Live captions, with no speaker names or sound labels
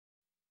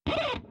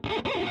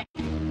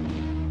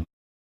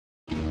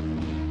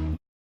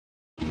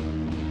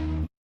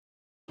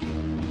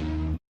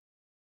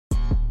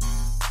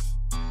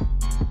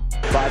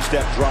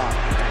Five-step drop.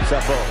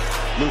 Sefo,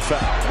 Liufau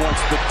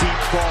wants the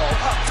deep ball.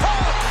 Up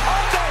top,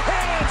 on the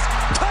hands,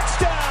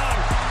 touchdown,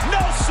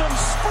 Nelson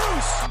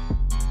Spruce.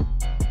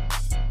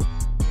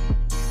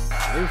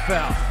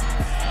 Liufau,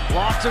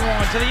 lofting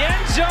one to the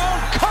end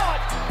zone,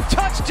 caught,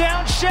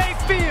 touchdown Shea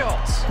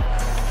Fields.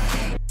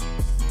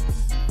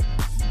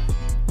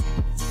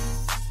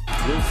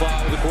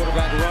 Liufau with the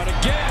quarterback run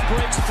again,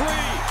 breaks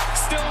free,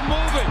 still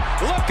moving.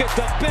 Look at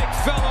the big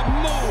fella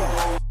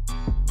move.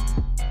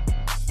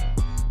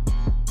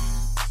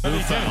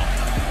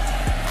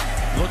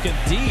 Liufau looking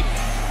deep,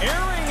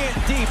 airing it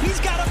deep. He's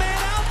got a man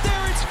out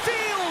there. It's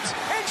Fields,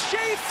 and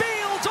Shea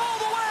Fields all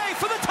the way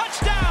for the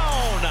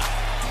touchdown.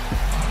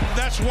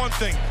 That's one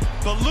thing.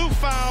 But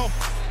Liufau,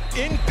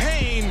 in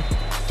pain,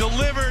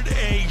 delivered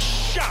a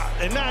shot,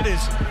 and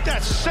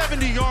that's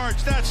 70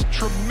 yards. That's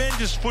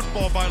tremendous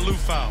football by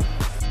Liufau.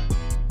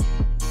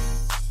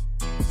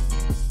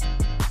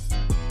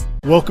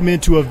 Welcome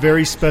into a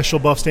very special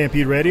Buff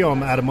Stampede Radio.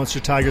 I'm Adam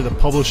Munster-Tiger, the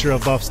publisher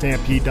of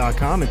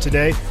BuffStampede.com, and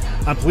today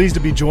I'm pleased to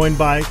be joined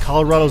by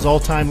Colorado's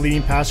all-time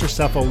leading passer,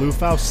 Sefo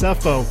Liufau.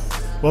 Sefo,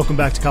 welcome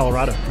back to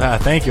Colorado.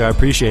 Thank you. I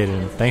appreciate it,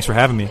 and thanks for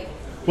having me.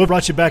 What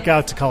brought you back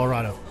out to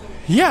Colorado?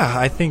 Yeah,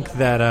 I think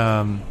that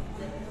kind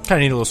of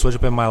need a little switch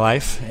up in my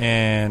life,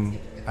 and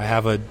I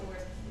have a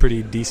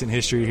pretty decent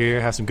history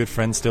here, have some good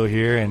friends still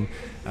here, and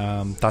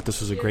thought this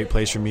was a great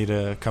place for me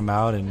to come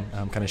out and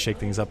kind of shake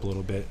things up a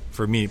little bit,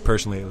 for me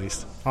personally at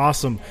least.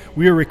 Awesome.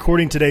 We are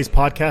recording today's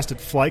podcast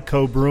at Flight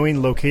Co.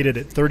 Brewing, located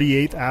at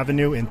 38th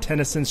Avenue and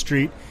Tennyson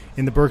Street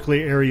in the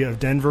Berkeley area of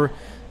Denver.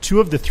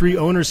 Two of the three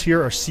owners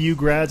here are CU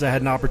grads. I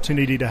had an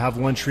opportunity to have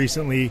lunch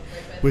recently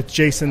with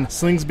Jason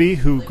Slingsby,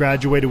 who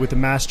graduated with a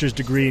master's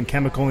degree in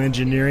chemical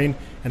engineering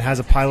and has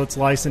a pilot's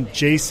license.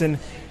 Jason,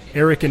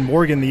 Eric, and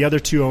Morgan, the other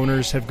two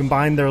owners, have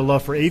combined their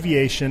love for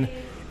aviation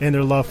and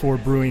their love for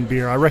brewing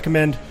beer. I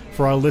recommend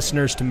for our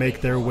listeners to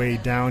make their way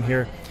down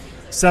here.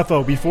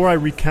 Sefo, before I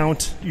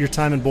recount your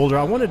time in Boulder,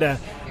 I wanted to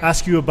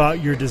ask you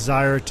about your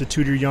desire to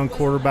tutor young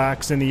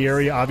quarterbacks in the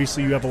area.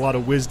 Obviously, you have a lot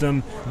of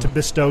wisdom to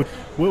bestow.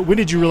 When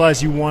did you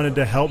realize you wanted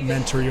to help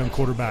mentor young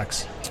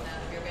quarterbacks?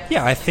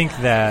 Yeah, I think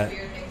that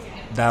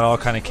all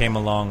kind of came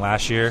along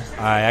last year.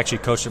 I actually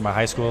coached at my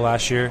high school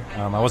last year.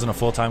 I wasn't a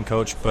full-time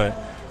coach, but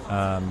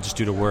just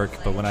due to work.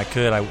 But when I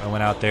could, I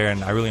went out there,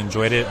 and I really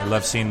enjoyed it. I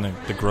love seeing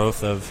the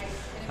growth of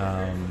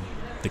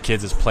the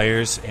kids as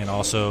players and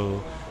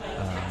also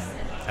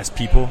as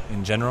people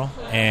in general.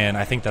 And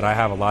I think that I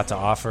have a lot to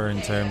offer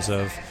in terms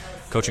of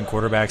coaching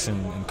quarterbacks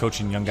and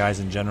coaching young guys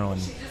in general,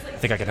 and I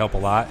think I could help a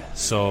lot.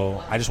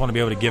 So I just want to be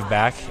able to give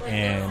back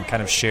and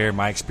kind of share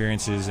my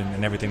experiences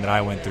and everything that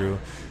I went through,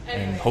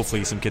 and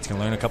hopefully some kids can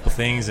learn a couple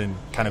things and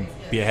kind of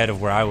be ahead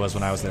of where I was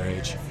when I was their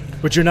age.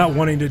 But you're not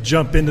wanting to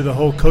jump into the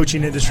whole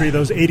coaching industry,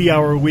 those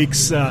 80-hour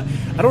weeks. I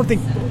don't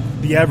think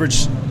the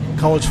average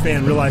college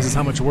fan realizes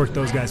how much work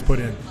those guys put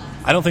in.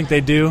 I don't think they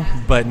do,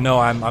 but no,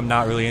 I'm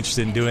not really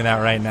interested in doing that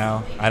right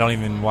now. I don't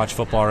even watch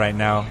football right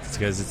now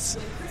because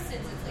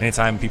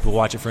anytime people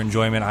watch it for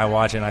enjoyment, I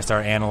watch it and I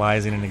start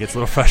analyzing, and it gets a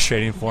little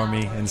frustrating for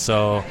me. And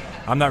so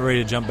I'm not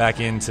ready to jump back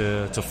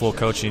into full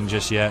coaching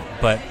just yet,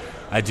 but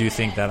I do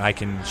think that I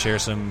can share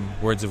some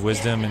words of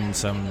wisdom and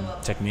some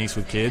techniques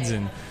with kids,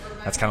 and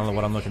that's kind of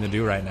what I'm looking to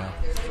do right now.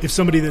 If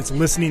somebody that's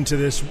listening to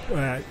this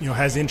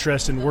has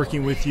interest in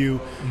working with you,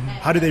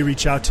 how do they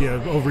reach out to you?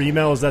 Over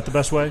email, is that the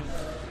best way?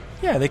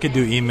 Yeah, they could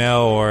do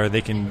email, or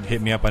they can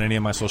hit me up on any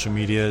of my social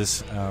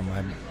medias.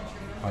 I'm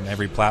on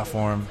every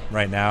platform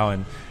right now,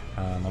 and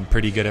I'm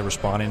pretty good at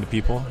responding to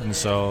people, and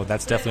so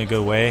that's definitely a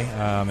good way.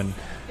 And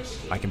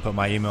I can put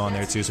my email on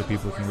there too, so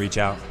people can reach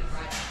out.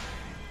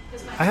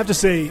 I have to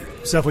say,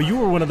 Sefo, you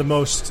were one of the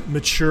most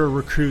mature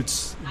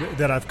recruits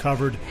that I've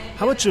covered.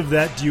 How much of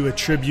that do you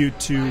attribute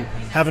to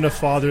having a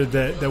father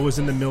that was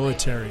in the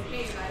military?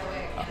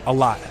 A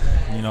lot.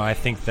 I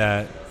think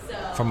that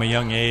from a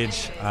young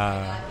age,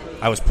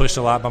 I was pushed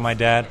a lot by my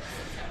dad,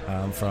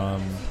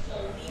 from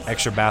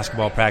extra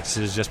basketball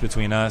practices just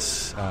between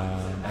us,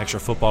 extra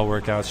football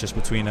workouts just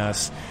between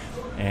us,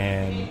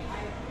 and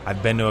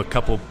I've been to a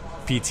couple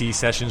PT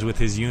sessions with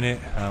his unit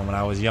when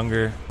I was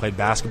younger, played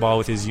basketball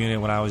with his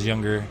unit when I was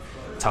younger,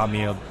 taught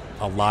me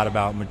a lot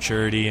about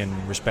maturity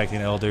and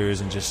respecting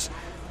elders and just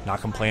not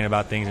complaining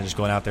about things and just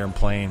going out there and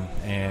playing.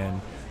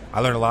 And I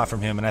learned a lot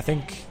from him. And I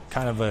think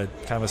kind of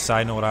a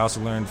side note, what I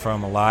also learned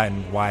from a lot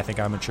and why I think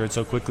I matured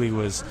so quickly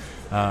was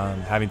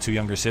having two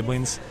younger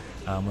siblings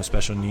with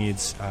special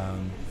needs.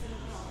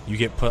 You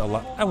get put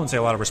I wouldn't say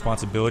a lot of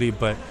responsibility,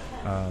 but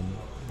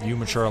you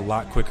mature a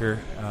lot quicker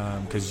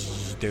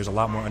because there's a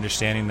lot more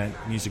understanding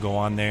that needs to go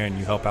on there, and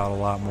you help out a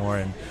lot more.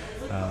 And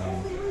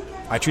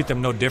I treat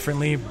them no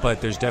differently,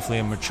 but there's definitely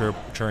a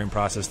maturing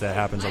process that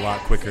happens a lot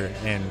quicker.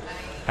 And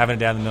having a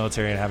dad in the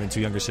military and having two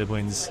younger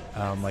siblings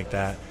like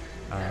that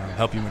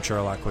help you mature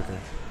a lot quicker.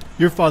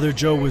 Your father,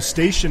 Joe, was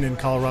stationed in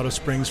Colorado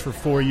Springs for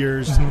 4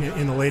 years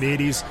in the late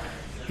 80s.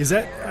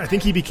 I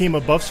think he became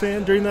a Buffs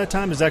fan during that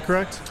time. Is that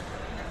correct?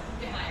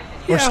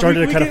 Or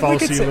started to kind of follow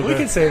CU a little bit? We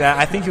could say that.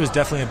 I think he was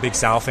definitely a big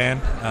Sal fan.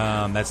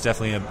 That's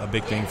definitely a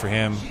big thing for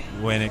him.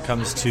 When it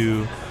comes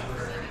to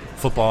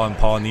football and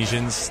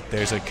Polynesians,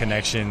 there's a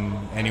connection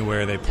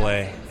anywhere they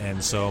play.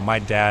 And so my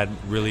dad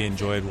really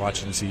enjoyed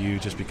watching CU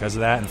just because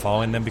of that and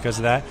following them because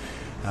of that.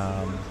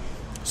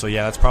 So,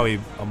 yeah, that's probably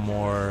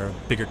a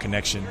bigger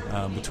connection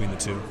between the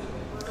two.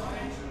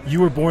 You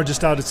were born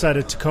just outside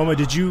of Tacoma.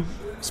 Did you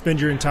spend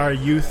your entire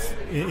youth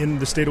in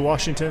the state of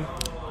Washington?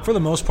 For the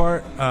most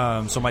part.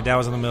 So my dad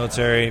was in the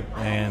military,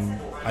 and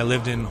I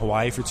lived in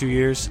Hawaii for 2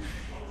 years,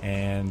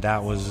 and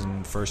that was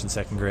in first and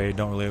second grade.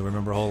 Don't really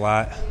remember a whole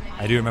lot.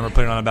 I do remember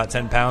putting on about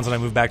 10 pounds when I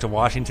moved back to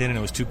Washington, and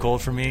it was too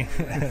cold for me.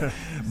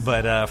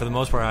 But for the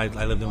most part,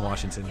 I lived in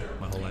Washington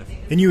my whole life.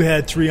 And you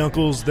had 3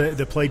 uncles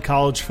that played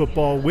college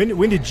football.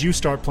 When did you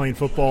start playing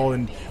football,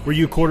 and were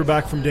you a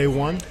quarterback from day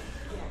one?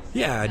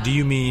 Yeah. Do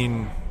you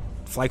mean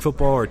flag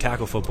football or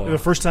tackle football? The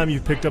first time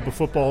you picked up a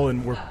football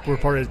and were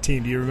part of the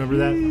team, do you remember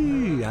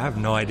that? I have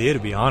no idea, to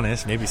be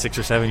honest. Maybe 6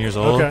 or 7 years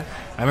old. Okay.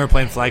 I remember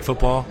playing flag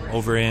football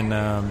over in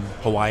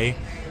Hawaii.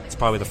 It's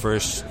probably the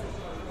first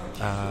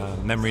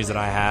memories that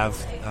I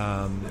have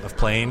of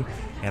playing.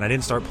 And I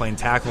didn't start playing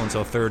tackle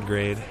until 3rd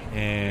grade,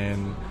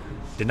 and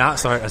did not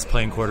start as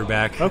playing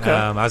quarterback. Okay.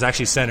 I was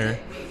actually center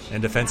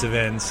and defensive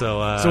end.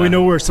 So we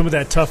know where some of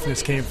that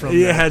toughness came from.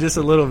 Yeah, there. just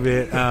a little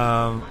bit.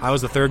 I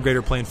was the 3rd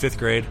grader playing 5th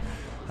grade.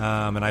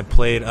 And I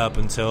played up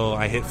until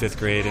I hit 5th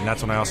grade, and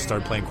that's when I also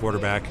started playing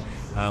quarterback,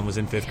 was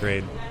in 5th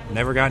grade.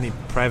 Never got any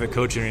private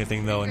coaching or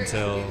anything, though,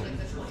 until,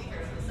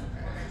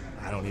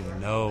 I don't even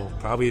know,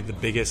 probably the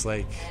biggest,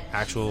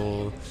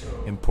 actual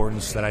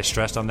importance that I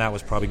stressed on that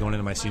was probably going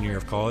into my senior year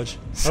of college.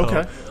 So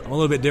okay. I'm a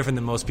little bit different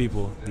than most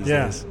people these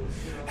days.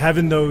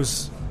 Having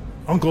those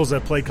uncles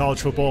that played college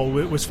football,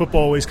 was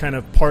football always kind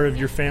of part of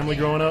your family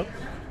growing up?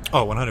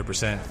 Oh,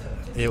 100%.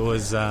 It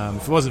was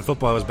if it wasn't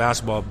football, it was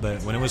basketball.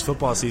 But when it was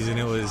football season,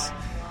 it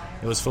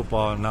was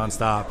football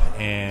nonstop.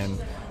 And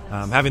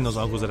having those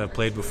uncles that I've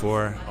played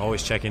before,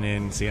 always checking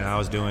in, seeing how I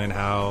was doing,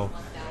 how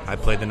I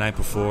played the night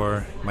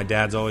before. My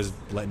dad's always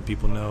letting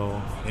people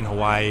know in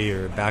Hawaii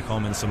or back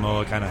home in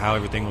Samoa kind of how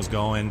everything was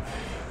going.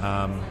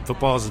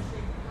 Football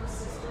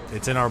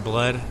it's in our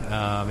blood.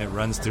 It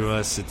runs through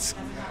us.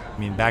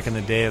 Back in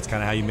the day, it's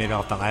kind of how you made it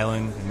off the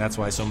island, and that's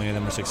why so many of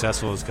them are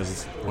successful, is because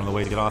it's one of the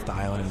ways to get off the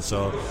island. And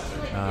so,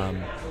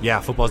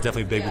 football is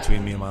definitely big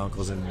between me and my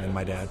uncles and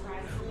my dad.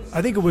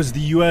 I think it was the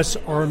U.S.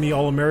 Army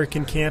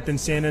All-American Camp in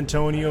San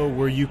Antonio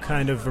where you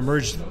kind of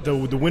emerged the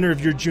winner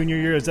of your junior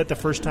year. Is that the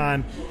first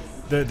time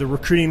the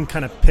recruiting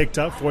kind of picked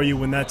up for you,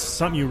 when that's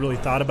something you really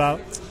thought about?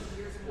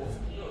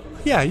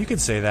 Yeah, you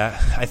could say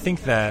that. I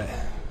think that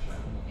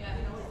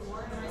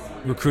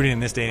recruiting in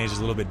this day and age is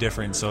a little bit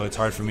different, so it's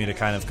hard for me to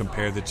kind of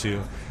compare the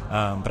two.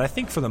 But I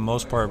think for the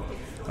most part,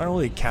 I don't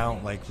really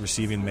count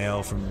receiving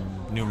mail from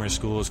numerous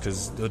schools,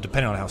 because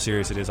depending on how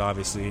serious it is,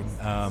 obviously.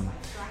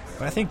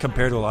 But I think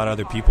compared to a lot of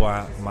other people,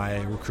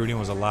 my recruiting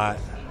was a lot.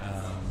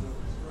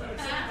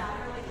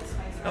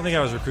 I don't think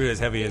I was recruited as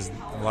heavy as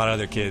a lot of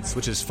other kids,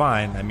 which is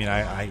fine.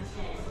 I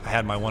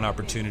had my one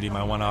opportunity,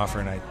 my one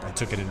offer, and I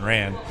took it and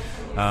ran.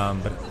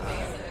 But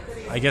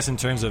I guess in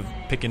terms of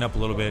picking up a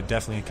little bit,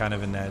 definitely kind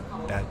of in that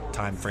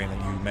time frame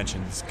that you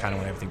mentioned is kind of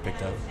when everything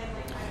picked up.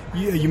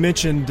 You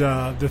mentioned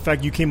the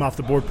fact you came off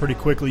the board pretty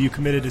quickly. You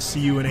committed to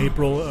CU in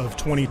April of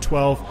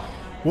 2012.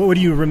 What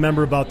do you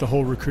remember about the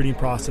whole recruiting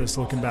process,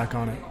 looking back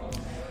on it?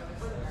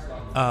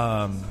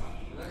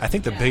 I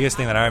think the biggest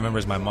thing that I remember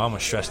is my mom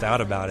was stressed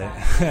out about it.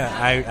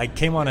 I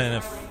came on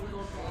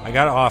I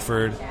got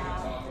offered.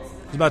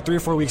 It was about 3 or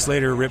 4 weeks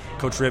later,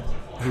 Coach Rip,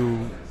 who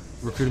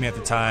recruited me at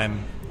the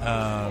time,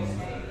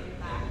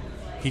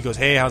 he goes,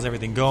 "Hey, how's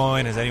everything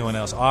going? Has anyone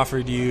else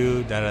offered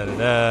you?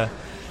 Da-da-da-da."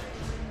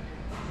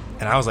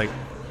 And I was like,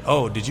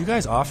 "Oh, did you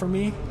guys offer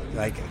me?"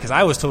 Because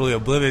I was totally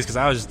oblivious, because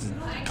I was just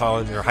a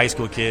college or high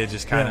school kid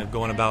just kind of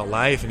going about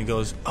life. And he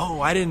goes, "Oh,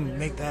 I didn't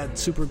make that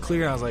super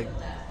clear." I was like,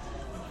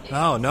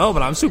 "Oh, no,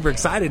 but I'm super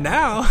excited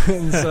now."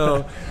 And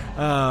so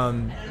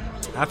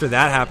after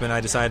that happened, I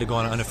decided to go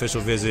on an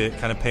unofficial visit,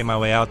 kind of pay my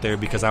way out there,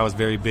 because I was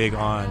very big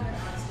on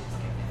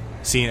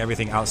seeing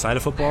everything outside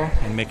of football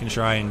and making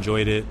sure I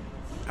enjoyed it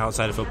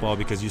outside of football,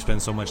 because you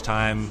spend so much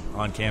time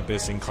on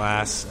campus in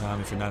class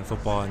if you're not in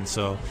football. And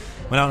so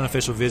went on an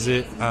official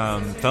visit,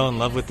 fell in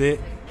love with it,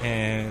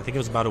 and I think it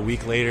was about a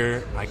week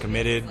later I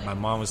committed. My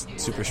mom was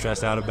super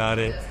stressed out about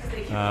it,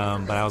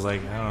 but I was like,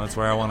 I don't know, that's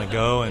where I want to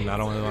go, and I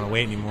don't really want to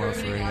wait anymore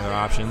for any other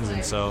options.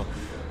 And so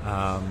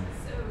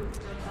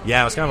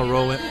it was kind of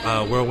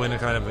a whirlwind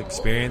kind of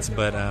experience,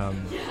 but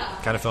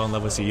kind of fell in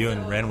love with CU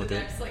and ran with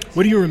it.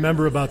 What do you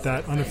remember about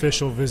that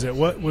unofficial visit?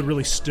 What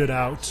really stood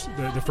out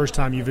the first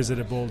time you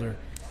visited Boulder?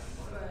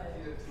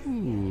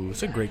 Ooh,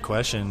 it's a great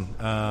question.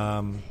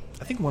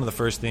 I think one of the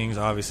first things,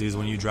 obviously, is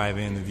when you drive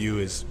in, the view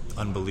is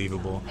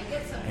unbelievable.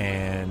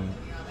 And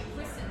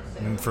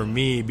for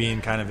me, being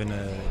kind of in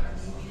a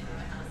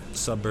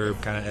suburb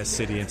kind of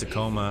city in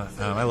Tacoma,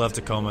 I love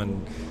Tacoma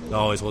and it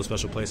always holds a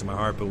special place in my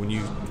heart. But when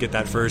you get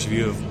that first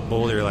view of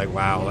Boulder, you're like,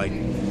 wow,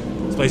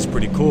 this place is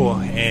pretty cool.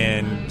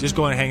 And just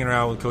going and hanging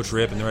around with Coach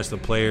Rip and the rest of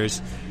the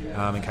players,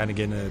 and kind of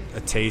getting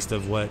a taste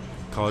of what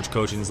college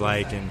coaching is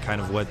like and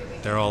kind of what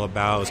they're all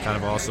about was kind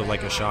of also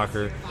like a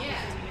shocker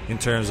in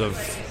terms of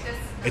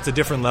it's a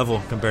different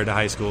level compared to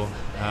high school,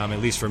 at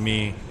least for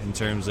me, in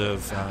terms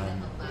of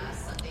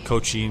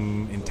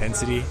coaching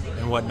intensity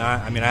and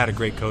whatnot. I mean, I had a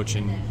great coach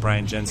in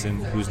Brian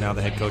Jensen, who's now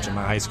the head coach in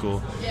my high school,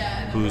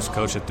 who's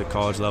coached at the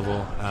college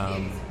level,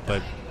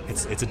 but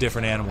it's a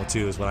different animal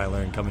too, is what I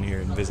learned coming here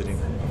and visiting.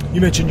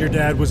 You mentioned your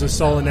dad was a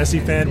Saul Nessie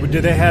fan.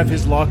 Did they have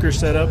his locker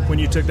set up when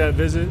you took that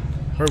visit?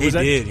 Or was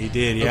He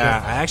did, yeah.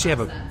 Okay. I actually have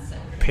a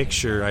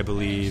picture, I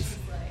believe,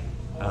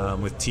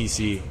 with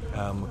TC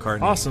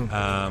McCartney, awesome,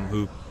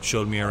 who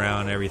showed me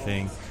around and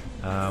everything.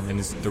 And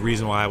it's the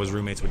reason why I was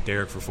roommates with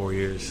Derek for 4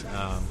 years,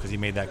 because he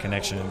made that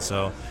connection. And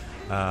so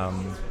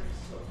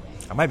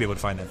I might be able to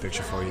find that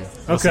picture for you.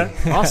 Okay,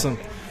 awesome.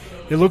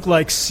 It looked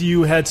like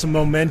CU had some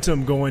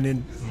momentum going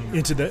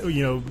into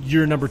the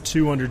year number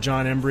 2 under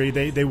John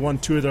Embry. They won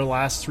 2 of their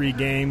last 3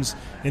 games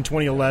in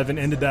 2011,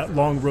 ended that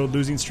long road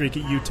losing streak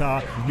at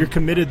Utah. You're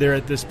committed there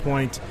at this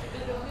point.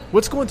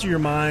 What's going through your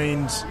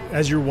mind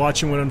as you're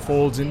watching what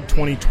unfolds in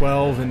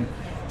 2012 and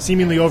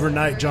seemingly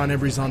overnight John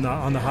Embry's on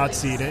the hot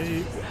seat?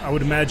 I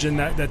would imagine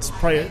that's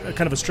probably a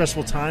kind of a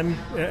stressful time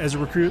as a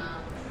recruit.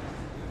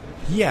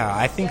 Yeah,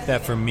 I think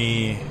that for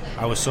me,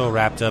 I was so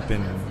wrapped up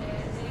in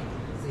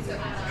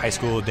high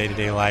school,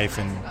 day-to-day life,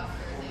 and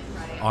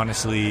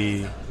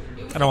honestly,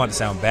 I don't want to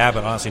sound bad,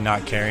 but honestly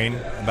not caring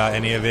about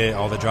any of it,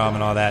 all the drama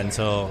and all that,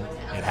 until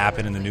it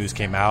happened and the news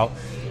came out.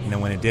 And then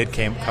when it did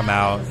come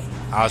out,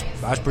 I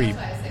was pretty,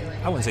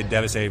 I wouldn't say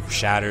devastated,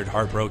 shattered,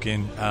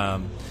 heartbroken,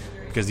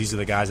 because these are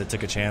the guys that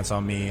took a chance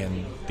on me,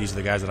 and these are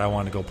the guys that I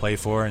wanted to go play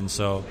for. And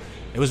so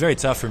it was very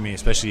tough for me,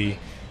 especially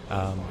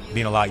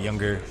being a lot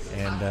younger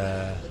and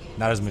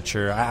not as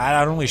mature.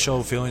 I don't really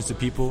show feelings to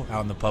people out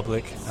in the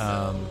public,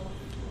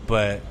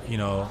 but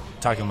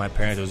talking to my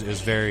parents, it was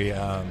very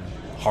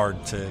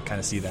hard to kind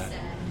of see that.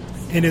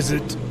 And is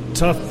it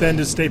tough then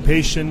to stay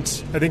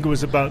patient? I think it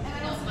was about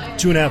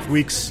 2.5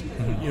 weeks,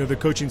 the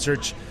coaching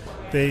search.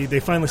 They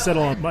finally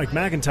settled on Mike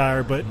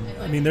McIntyre, but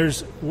I mean,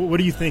 what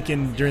are you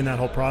thinking during that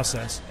whole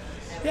process?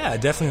 Yeah,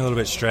 definitely a little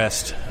bit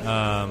stressed.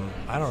 I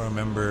don't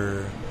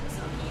remember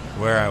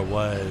where I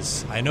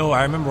was. I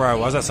remember where I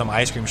was at some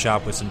ice cream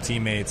shop with some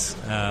teammates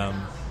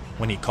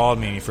when he called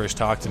me and he first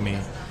talked to me.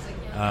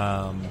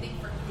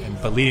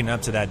 But leading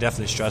up to that,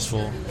 definitely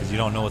stressful because you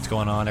don't know what's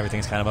going on.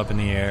 Everything's kind of up in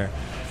the air.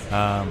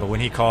 But when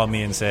he called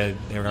me and said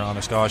they were going to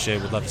honor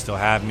scholarship, would love to still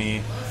have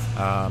me,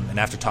 and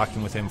after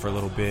talking with him for a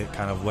little bit,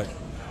 kind of what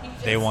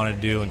they wanted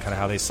to do and kind of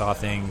how they saw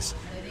things,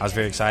 I was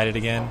very excited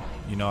again.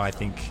 I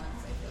think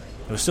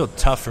it was still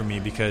tough for me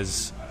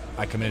because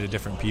I committed to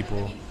different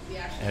people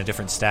and a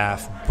different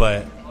staff,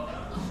 but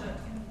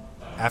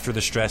after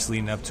the stress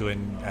leading up to it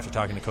and after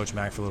talking to Coach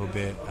Mack for a little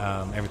bit,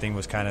 everything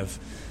was kind of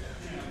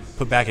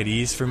put back at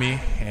ease for me,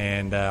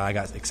 and I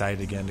got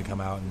excited again to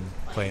come out and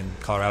play in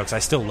Colorado because I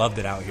still loved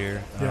it out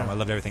here. I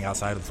loved everything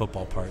outside of the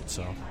football part.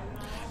 So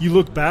you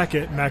look back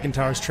at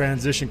McIntyre's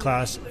transition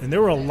class, and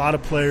there were a lot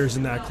of players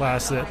in that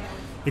class that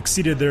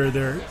exceeded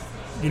their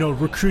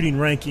recruiting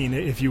ranking,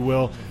 if you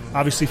will.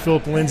 Obviously,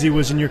 Philip Lindsay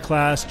was in your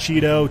class,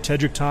 Cheeto,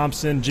 Tedrick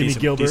Thompson, Jimmy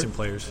Gilbert. Decent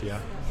players, yeah.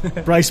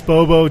 Bryce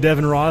Bobo,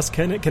 Devin Ross,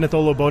 Kenneth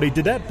Olobode.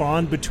 Did that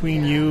bond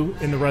between you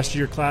and the rest of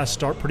your class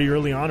start pretty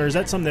early on, or is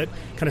that something that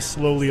kind of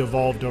slowly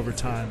evolved over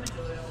time?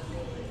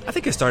 I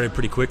think it started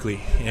pretty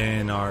quickly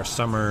in our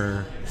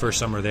first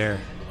summer there,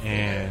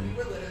 and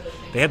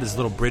they had this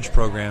little bridge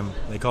program.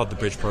 They called it the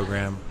bridge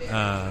program,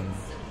 kind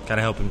of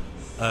helping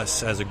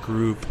us as a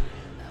group,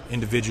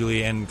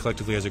 individually and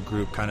collectively as a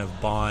group, kind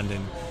of bond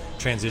and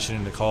transition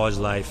into college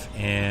life.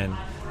 And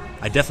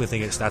I definitely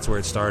think that's where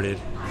it started,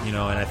 and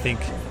I think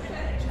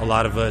a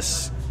lot of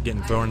us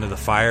getting thrown into the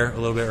fire a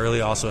little bit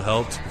early also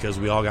helped because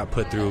we all got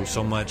put through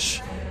so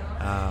much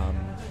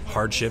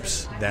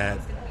hardships that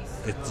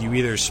you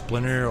either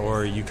splinter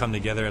or you come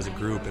together as a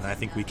group, and I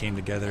think we came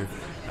together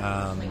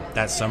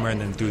that summer and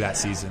then through that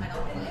season.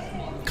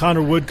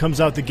 Connor Wood comes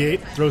out the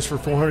gate, throws for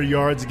 400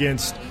 yards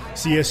against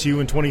CSU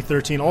in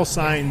 2013. All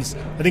signs,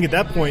 I think at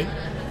that point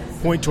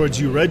towards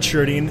you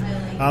redshirting,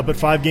 but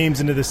 5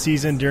 games into the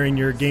season during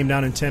your game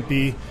down in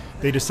Tempe,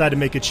 they decide to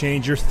make a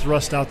change. You're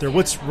thrust out there.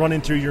 What's running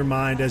through your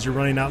mind as you're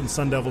running out in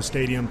Sun Devil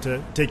Stadium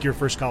to take your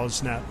first college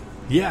snap?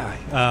 Yeah,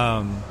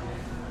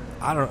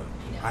 I don't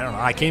know.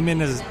 I came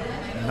in as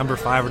number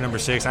 5 or number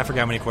 6. I forgot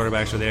how many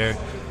quarterbacks were there.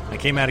 I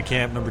came out of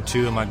camp number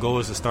 2, and my goal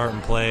was to start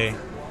and play.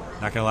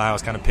 Not gonna lie, I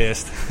was kind of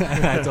pissed.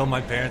 I told my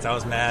parents I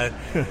was mad,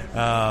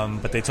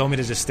 but they told me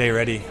to just stay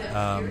ready,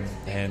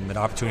 and an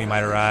opportunity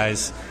might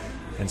arise,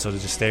 and so to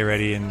just stay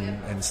ready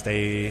and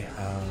stay.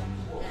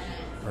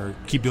 Or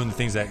keep doing the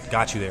things that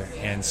got you there.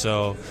 And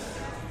so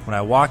when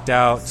I walked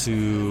out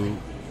to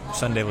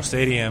Sun Devil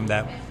Stadium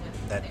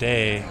that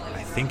day,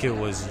 I think it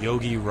was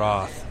Yogi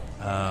Roth.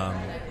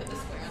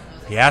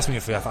 He asked me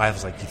if I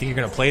was like, "You think you're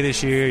going to play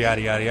this year?" Yada,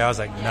 yada, yada. I was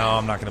like, "No,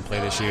 I'm not going to play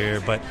this year,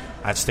 but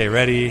I have to stay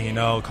ready.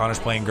 Connor's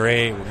playing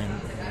great. We're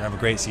going to have a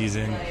great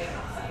season."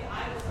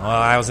 Well,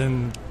 I was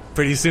in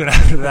pretty soon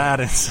after that,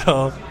 and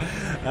so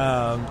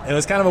it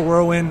was kind of a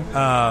whirlwind.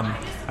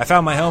 I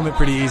found my helmet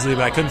pretty easily,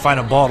 but I couldn't find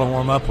a ball to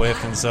warm up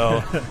with, and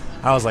so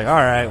I was like, all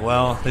right,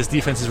 well, this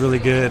defense is really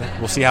good.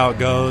 We'll see how it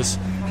goes.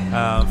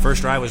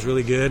 First drive was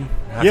really good.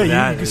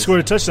 After you scored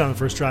a touchdown on the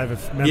first drive,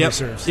 if memory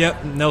serves.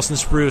 Yep, Nelson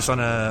Spruce on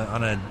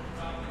a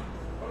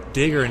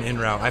dig or an in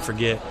route, I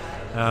forget.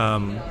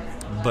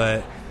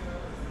 But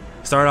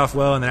started off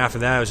well, and then after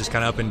that, it was just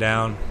kind of up and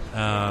down.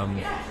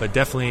 But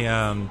definitely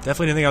didn't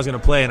think I was going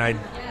to play, and I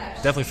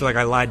definitely feel like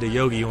I lied to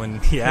Yogi when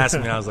he asked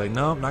me. And I was like,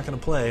 no, I'm not going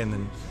to play. And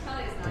then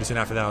pretty soon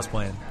after that, I was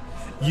playing.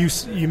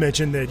 You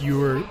mentioned that you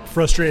were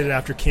frustrated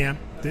after camp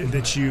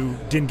that you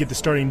didn't get the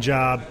starting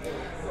job.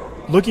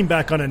 Looking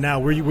back on it now,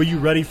 were you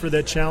ready for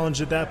that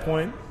challenge at that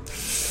point?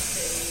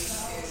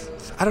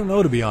 I don't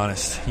know, to be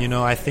honest.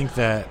 I think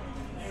that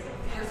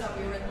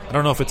I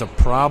don't know if it's a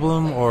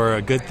problem or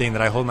a good thing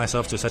that I hold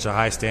myself to such a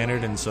high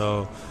standard, and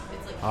so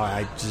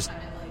I just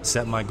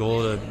set my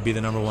goal to be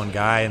the number one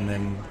guy, and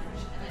then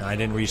I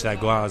didn't reach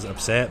that goal. I was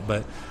upset,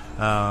 but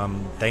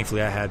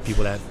thankfully I had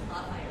people that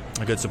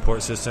a good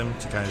support system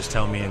to kind of just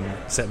tell me and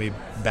set me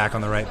back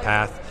on the right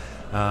path.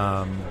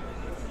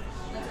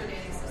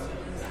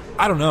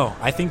 I don't know.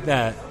 I think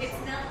that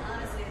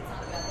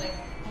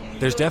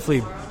there's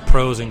definitely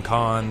pros and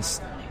cons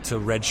to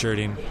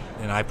redshirting,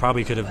 and I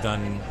probably could have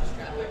done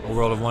a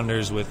world of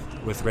wonders with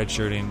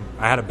redshirting.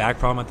 I had a back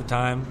problem at the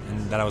time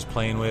and that I was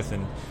playing with,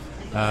 and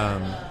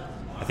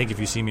I think if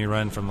you see me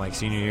run from like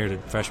senior year to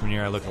freshman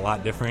year, I look a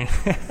lot different.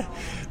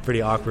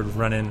 Pretty awkward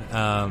running.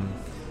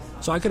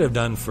 So I could have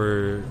done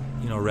for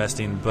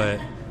resting, but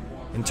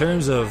in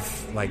terms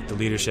of like the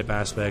leadership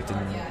aspect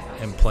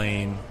and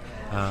playing,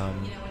 I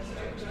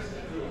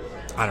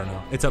don't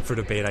know. It's up for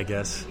debate, I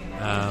guess.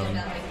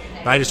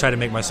 But I just try to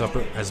make myself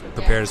as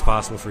prepared as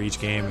possible for each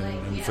game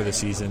and for the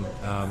season,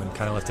 and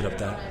kind of left it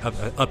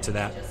up to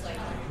that.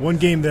 One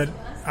game that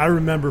I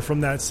remember from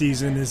that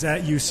season is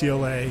at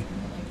UCLA.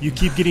 You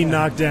keep getting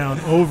knocked down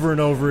over and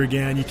over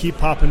again. You keep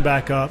popping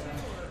back up.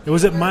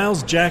 Was it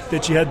Miles Jack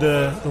that you had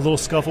the little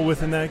scuffle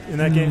with in that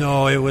game?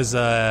 No, it was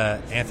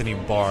Anthony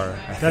Barr.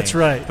 I think. That's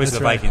right. Plays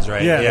the Vikings,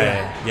 right?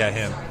 Yeah,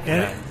 him.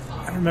 And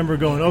I remember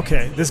going,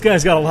 okay, this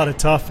guy's got a lot of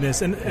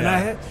toughness. And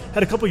I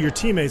had a couple of your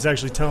teammates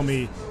actually tell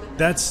me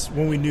that's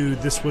when we knew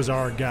this was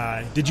our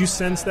guy. Did you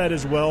sense that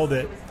as well,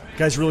 that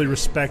guys really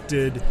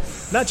respected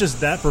not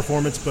just that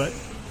performance, but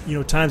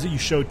times that you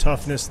showed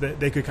toughness, that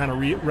they could kind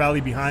of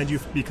rally behind you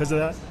because of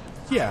that?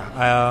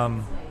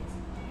 Yeah.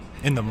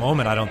 In the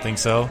moment, I don't think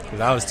so,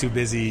 because I was too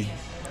busy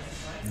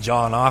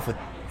jawing off with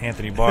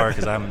Anthony Barr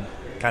because I'm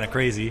kind of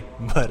crazy.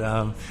 But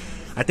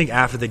I think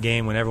after the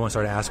game, when everyone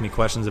started asking me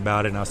questions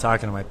about it and I was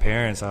talking to my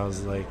parents, I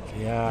was like,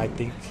 yeah, I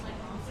think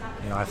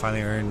I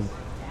finally earned –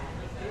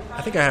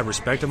 I think I had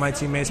respect of my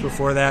teammates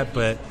before that,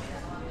 but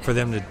for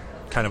them to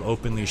kind of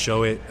openly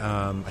show it,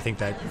 I think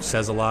that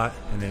says a lot,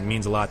 and it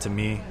means a lot to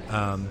me.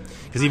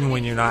 Because even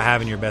when you're not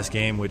having your best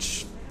game,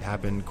 which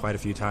happened quite a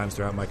few times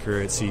throughout my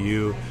career at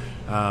CU,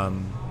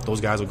 those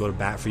guys will go to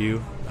bat for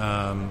you,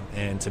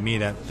 and to me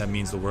that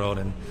means the world.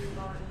 And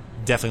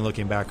definitely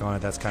looking back on it,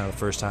 that's kind of the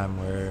first time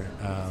where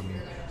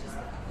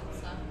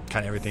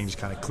kind of everything just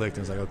kind of clicked.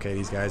 It was like, okay,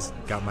 these guys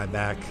got my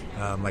back,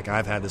 like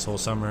I've had this whole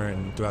summer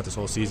and throughout this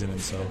whole season.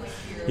 And so,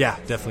 yeah,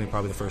 definitely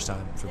probably the first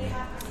time for me.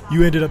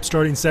 You ended up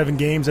starting 7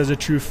 games as a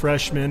true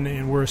freshman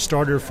and were a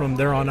starter from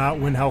there on out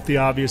when healthy,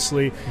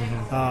 obviously.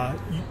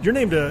 Mm-hmm. You're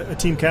named a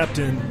team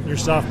captain your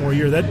sophomore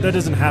year. That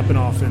doesn't happen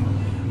often.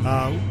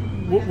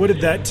 What did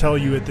that tell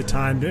you at the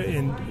time?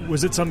 And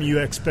was it something you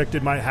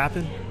expected might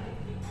happen?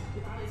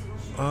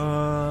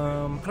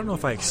 I don't know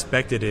if I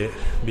expected it,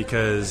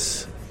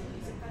 because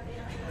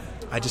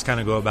I just kind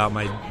of go about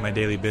my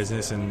daily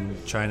business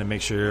and trying to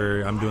make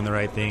sure I'm doing the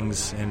right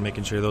things and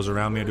making sure those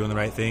around me are doing the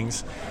right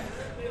things.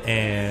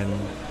 And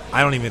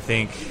I don't even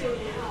think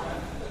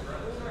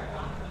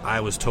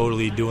I was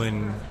totally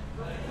doing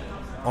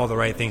all the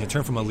right things in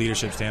terms from a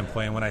leadership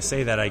standpoint. And when I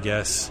say that, I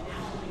guess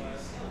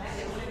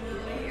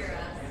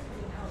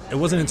it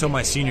wasn't until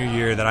my senior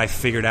year that I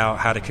figured out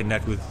how to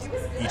connect with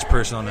each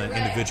person on an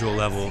individual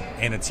level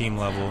and a team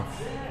level.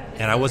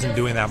 And I wasn't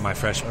doing that my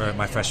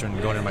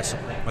freshman going into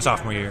my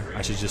sophomore year,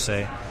 I should just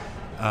say.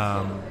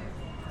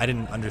 I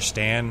didn't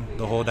understand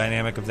the whole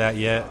dynamic of that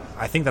yet.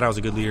 I think that I was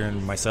a good leader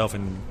in myself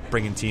and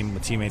bringing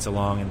teammates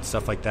along and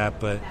stuff like that,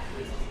 but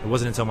it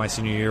wasn't until my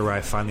senior year where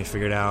I finally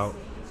figured out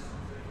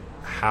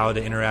how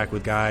to interact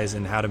with guys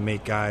and how to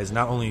make guys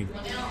not only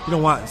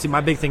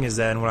my big thing is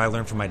that, and what I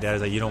learned from my dad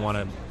is that you don't want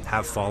to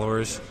have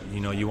followers.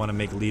 You want to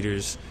make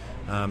leaders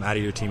out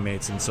of your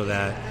teammates, and so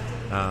that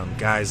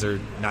guys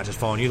are not just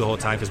following you the whole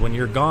time, because when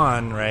you're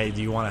gone, right,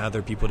 you want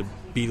other people to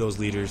be those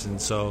leaders.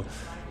 And so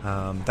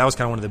that was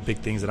kind of one of the big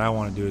things that I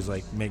want to do, is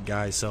like make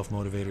guys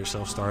self-motivators,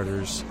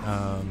 self-starters,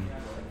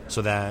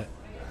 so that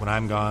when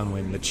I'm gone,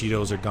 when the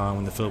Cheetos are gone,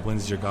 when the Philip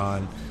Lindsays are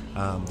gone,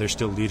 there's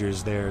still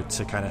leaders there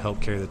to kind of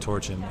help carry the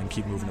torch and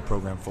keep moving the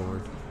program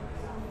forward.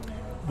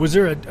 Was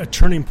there a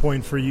turning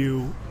point for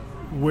you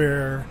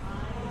where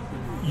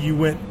you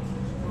went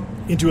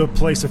into a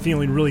place of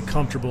feeling really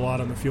comfortable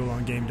out on the field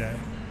on game day?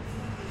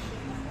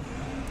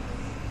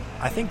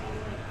 I think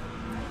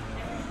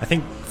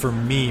for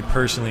me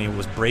personally, it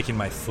was breaking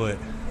my foot,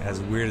 as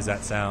weird as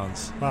that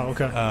sounds. Wow,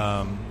 okay.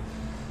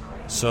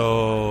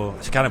 So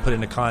to kind of put it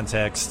into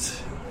context,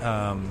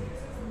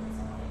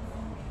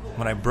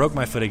 when I broke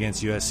my foot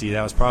against USC,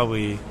 that was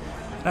probably,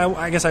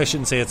 I guess I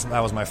shouldn't say that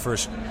was my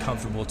first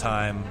comfortable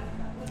time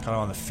kind of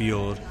on the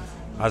field.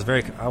 I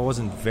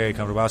wasn't very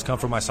comfortable. I was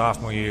comfortable my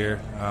sophomore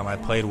year. I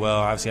played well.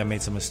 Obviously, I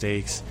made some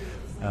mistakes.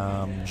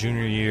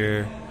 Junior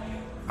year,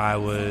 I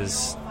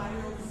was,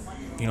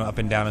 up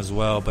and down as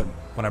well. But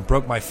when I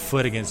broke my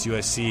foot against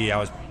USC, I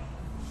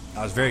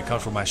was very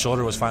comfortable. My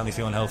shoulder was finally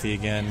feeling healthy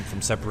again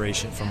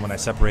from when I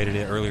separated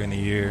it earlier in the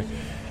year.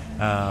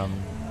 I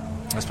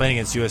was playing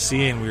against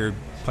USC, and we were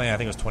playing, I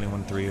think it was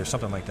 21-3 or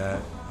something like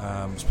that.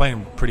 I was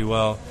playing pretty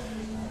well,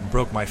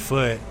 broke my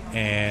foot,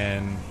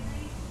 and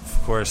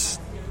of course,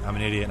 I'm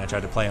an idiot and I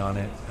tried to play on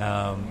it.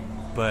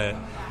 But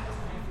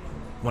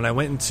when I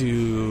went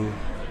into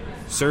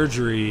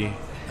surgery,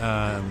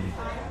 I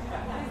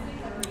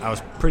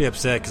was pretty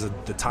upset because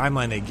the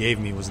timeline they gave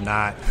me was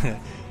not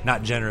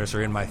not generous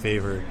or in my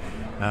favor,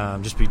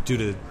 just due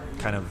to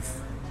kind of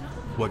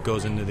what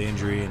goes into the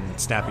injury, and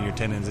snapping your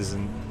tendons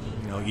isn't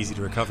easy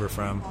to recover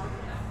from.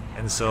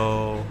 And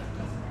so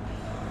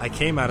I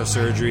came out of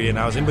surgery, and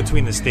I was in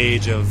between the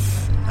stage of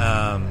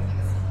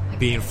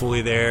being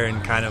fully there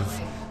and kind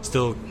of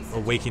still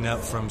waking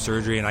up from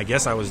surgery. And I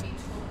guess I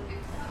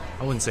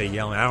wouldn't say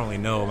yelling. I don't really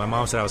know. My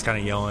mom said I was kind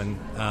of yelling,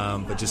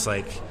 but just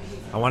like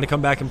I wanted to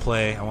come back and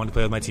play. I wanted to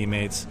play with my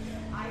teammates,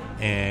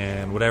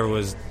 and whatever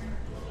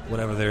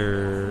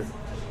their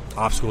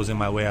obstacle was in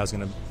my way, I was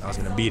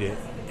gonna beat it.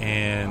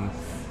 And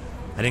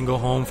I didn't go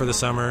home for the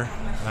summer.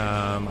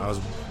 I was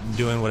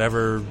doing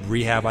whatever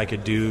rehab I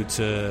could do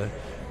to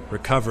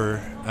recover.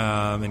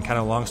 And kind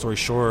of long story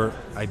short,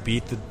 I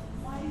beat the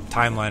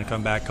timeline to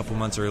come back a couple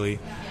months early.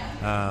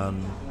 I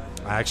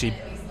actually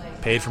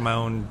paid for my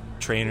own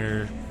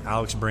trainer,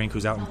 Alex Brink,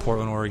 who's out in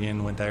Portland,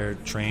 Oregon. Went there,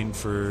 trained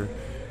for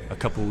a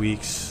couple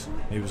weeks,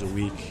 maybe it was a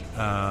week,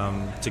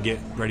 to get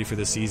ready for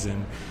the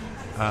season.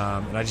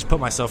 And I just put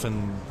myself in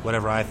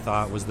whatever I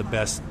thought was the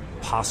best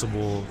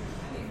possible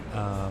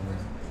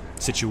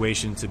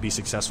situation to be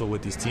successful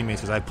with these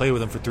teammates, because I played with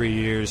them for 3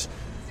 years.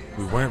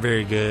 We weren't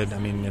very good. I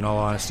mean, in all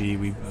honesty,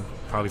 we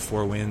probably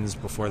 4 wins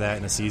before that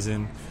in a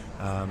season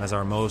as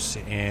our most.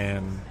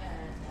 And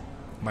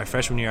my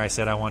freshman year, I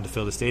said I wanted to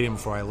fill the stadium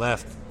before I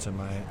left to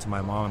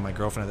my mom and my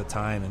girlfriend at the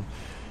time, and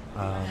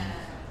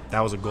that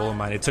was a goal of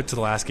mine. It took to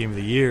the last game of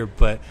the year,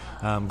 but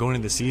going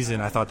into the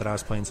season, I thought that I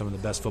was playing some of the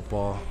best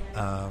football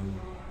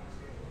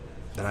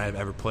that I had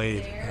ever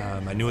played.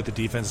 I knew what the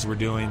defenses were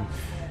doing.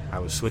 I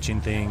was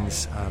switching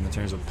things in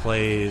terms of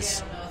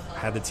plays. I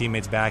had the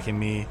teammates backing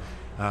me.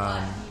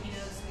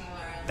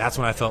 That's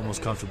when I felt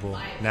most comfortable.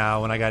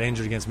 Now, when I got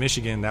injured against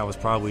Michigan, that was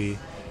probably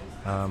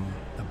a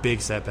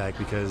big setback,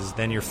 because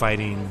then you're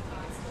fighting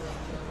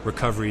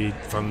recovery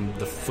from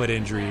the foot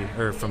injury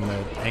or from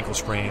the ankle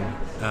sprain.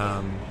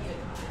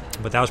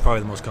 But that was probably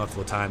the most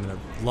comfortable time, and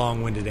a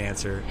long-winded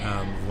answer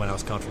when I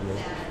was comfortable.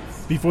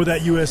 Before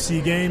that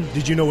USC game,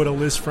 did you know what a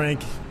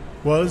Lisfranc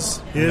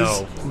is?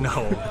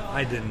 No,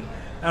 I didn't.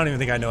 I don't even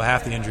think I know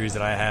half the injuries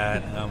that I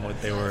had,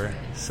 what they were.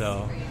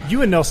 So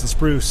you and Nelson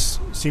Spruce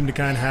seem to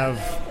kind of have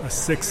a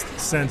sixth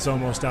sense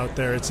almost out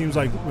there. It seems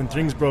like when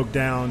things broke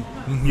down,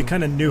 you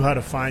kind of knew how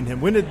to find him.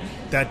 When did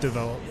that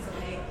develop?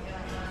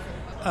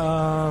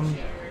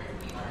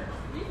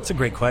 It's a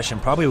great question.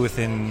 Probably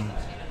within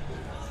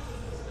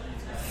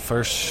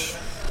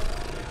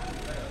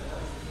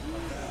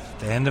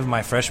the end of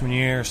my freshman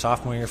year,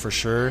 sophomore year for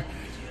sure.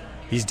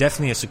 He's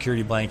definitely a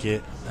security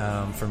blanket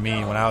for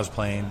me when I was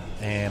playing,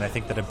 and I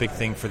think that a big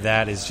thing for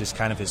that is just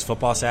kind of his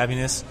football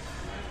savviness.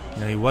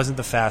 He wasn't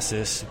the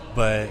fastest,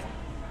 but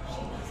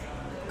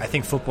I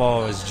think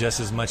football is just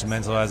as much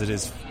mental as it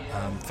is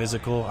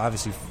physical.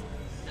 Obviously,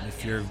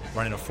 if you're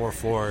running a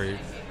 4.4, it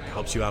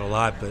helps you out a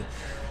lot, but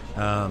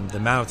the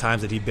amount of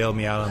times that he bailed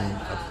me out on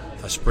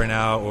a sprint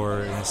out,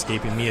 or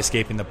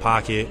escaping the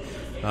pocket,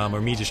 or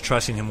me just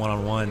trusting him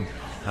one-on-one,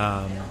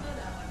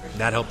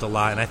 that helped a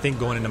lot. And I think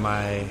going into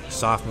my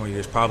sophomore year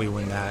is probably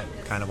when that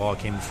kind of all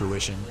came to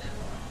fruition.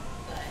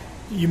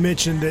 You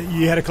mentioned that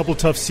you had a couple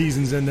tough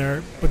seasons in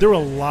there, but there were a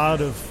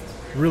lot of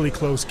really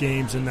close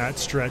games in that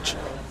stretch.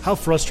 How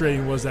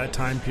frustrating was that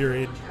time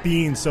period,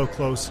 being so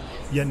close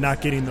yet not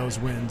getting those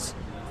wins?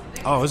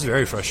 Oh, it was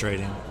very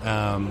frustrating.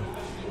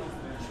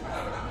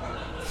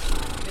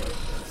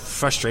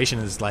 Frustration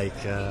is like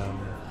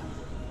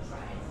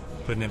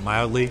putting it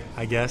mildly,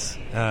 I guess.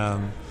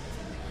 I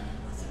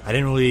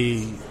didn't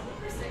really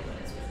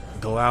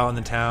go out in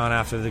the town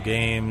after the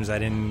games. I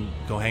didn't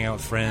go hang out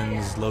with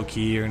friends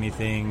low-key or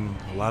anything.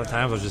 A lot of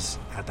times I was just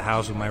at the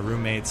house with my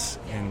roommates,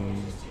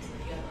 and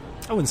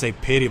I wouldn't say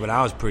pity, but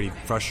I was pretty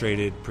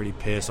frustrated, pretty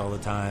pissed all the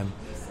time,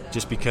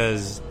 just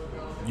because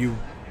you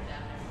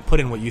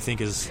put in what you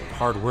think is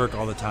hard work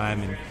all the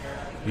time, and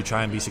you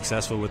try and be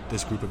successful with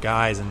this group of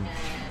guys, and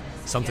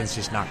something's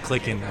just not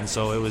clicking. And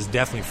so it was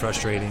definitely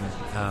frustrating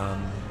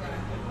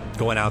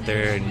going out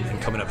there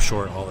and coming up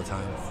short all the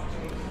time.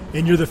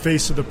 And you're the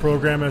face of the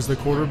program as the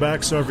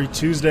quarterback, so every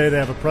Tuesday they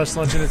have a press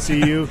luncheon at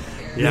CU.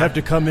 You have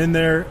to come in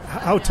there.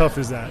 How tough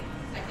is that?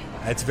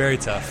 It's very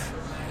tough,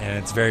 and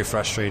it's very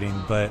frustrating,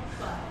 but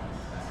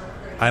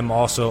I'm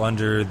also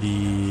under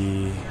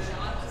the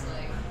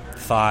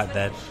thought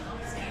that,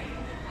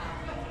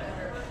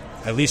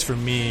 at least for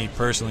me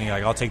personally,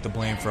 like, I'll take the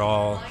blame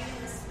for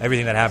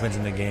everything that happens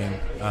in the game,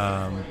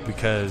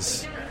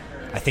 because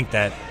I think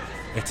that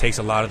it takes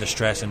a lot of the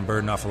stress and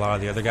burden off a lot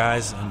of the other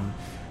guys, and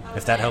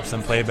if that helps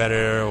them play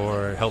better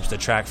or helps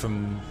detract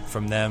from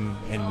them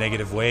in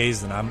negative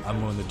ways, then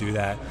I'm willing to do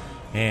that.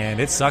 And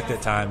it sucked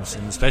at times,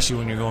 and especially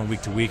when you're going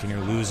week to week and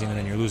you're losing, and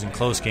then you're losing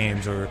close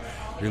games, or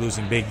you're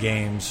losing big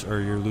games,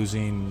 or you're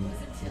losing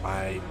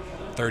by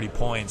 30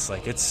 points.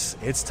 Like,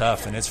 it's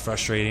tough and it's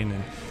frustrating,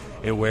 and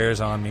it wears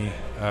on me,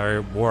 or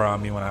it wore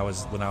on me when I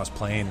was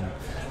playing.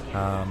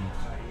 On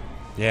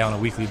a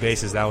weekly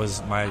basis, that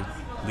was my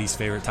least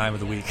favorite time of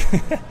the week,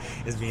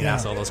 is being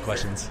asked all those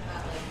questions.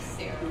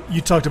 You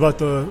talked about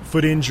the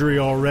foot injury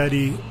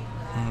already.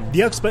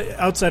 The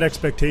outside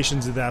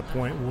expectations at that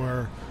point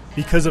were,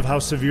 because of how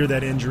severe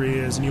that injury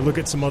is, and you look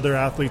at some other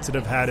athletes that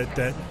have had it,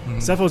 that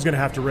Sefo's going to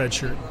have to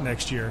redshirt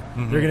next year.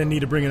 They're going to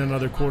need to bring in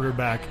another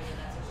quarterback.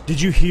 Did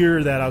you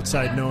hear that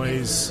outside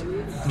noise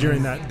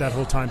during that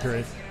whole time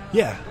period?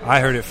 Yeah,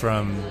 I heard it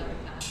from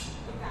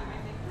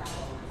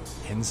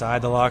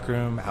inside the locker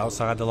room,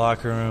 outside the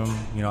locker room.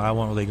 You know, I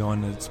won't really go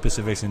into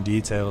specifics and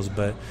details,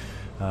 but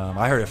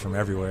I heard it from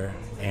everywhere.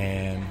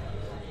 And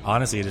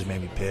honestly, it just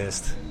made me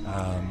pissed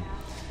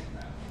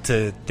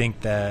to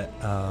think that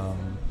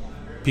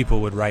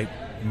people would write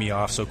me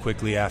off so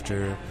quickly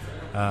after,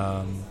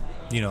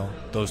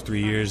 those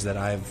 3 years that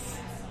I've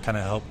kind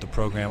of helped the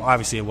program.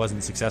 Obviously, it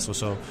wasn't successful,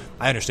 so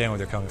I understand where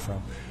they're coming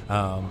from.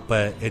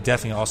 But it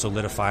definitely also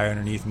lit a fire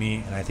underneath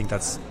me, and I think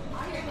that's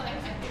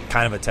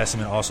kind of a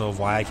testament also of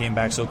why I came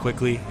back so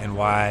quickly and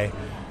why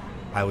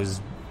I was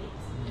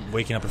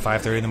waking up at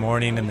 5:30 in the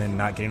morning and then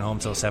not getting home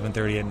till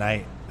 7:30 at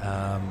night,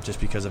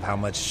 just because of how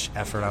much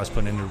effort I was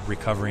putting into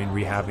recovering,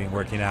 rehabbing,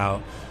 working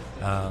out,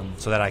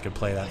 so that I could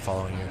play that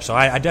following year. So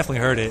I definitely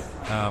heard it.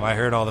 I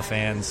heard all the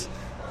fans,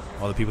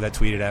 all the people that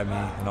tweeted at me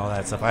and all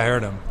that stuff. I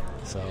heard them.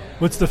 So,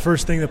 what's the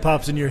first thing that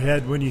pops in your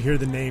head when you hear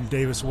the name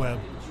Davis Webb?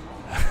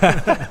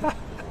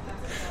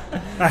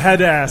 I had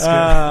to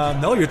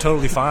ask. No, you're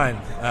totally fine.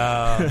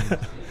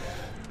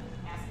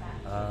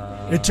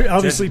 It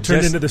obviously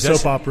turned into the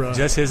soap opera.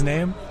 Just his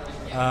name?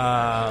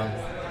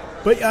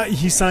 But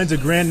he signs a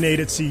grand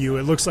nade at CU.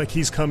 It looks like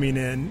he's coming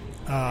in.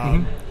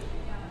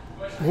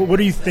 What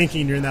are you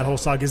thinking during that whole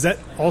saga? Is that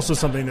also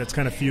something that's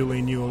kind of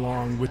fueling you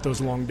along with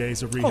those long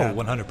days of rehab?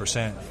 Oh,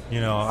 100%.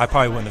 You know, I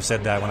probably wouldn't have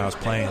said that when I was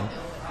playing,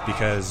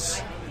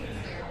 because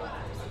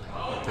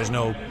there's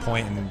no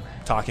point in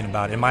talking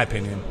about it, in my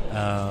opinion.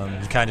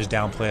 You kind of just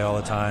downplay it all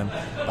the time.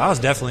 But I was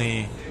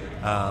definitely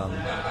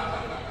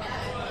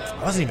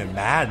I wasn't even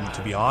mad,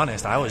 to be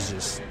honest. I was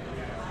just,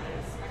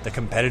 the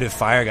competitive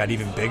fire got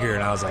even bigger,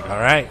 and I was like, all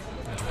right,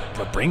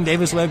 bring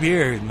Davis Webb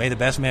here. May the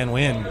best man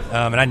win.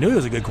 And I knew he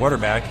was a good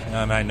quarterback.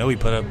 And I know he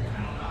put up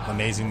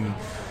amazing,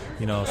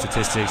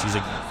 statistics.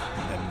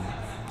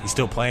 He's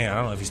still playing. I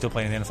don't know if he's still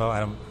playing in the NFL. I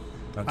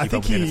don't keep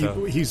up with the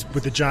NFL. He's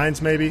with the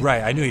Giants, maybe.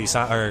 Right. I knew he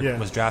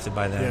was drafted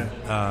by them.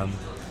 Yeah.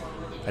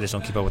 I just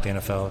don't keep up with the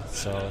NFL,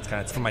 so it's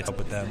kind of for my help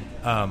with them.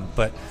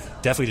 But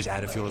definitely just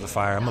added fuel to the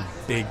fire. I'm a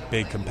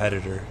big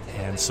competitor,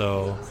 and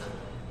so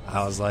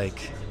I was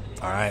like,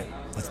 all right,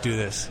 let's do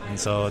this. And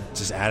so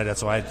just added.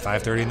 That's why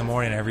 5:30 in the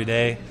morning every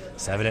day,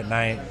 7 at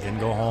night. Didn't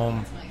go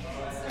home.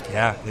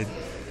 Yeah,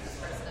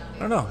 I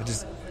don't know. It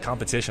just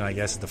competition, I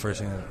guess, is the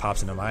first thing that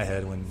pops into my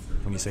head when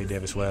you say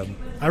Davis Webb.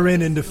 I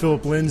ran into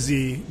Philip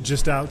Lindsay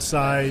just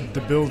outside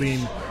the building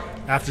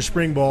after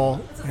spring ball,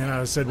 and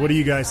I said, what do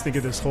you guys think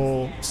of this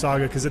whole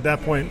saga? Because at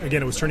that point,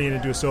 again, it was turning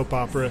into a soap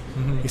opera.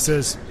 He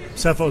says,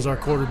 Sefo's our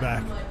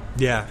quarterback.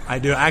 Yeah, I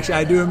do. Actually,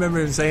 I do remember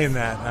him saying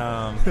that,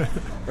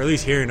 or at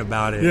least hearing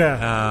about it.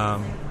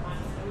 Yeah.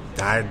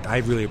 I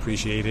really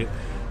appreciate it.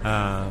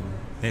 And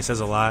it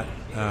says a lot,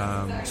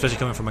 especially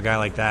coming from a guy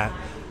like that.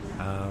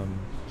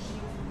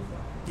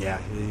 Yeah,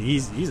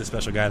 he's a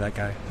special guy, that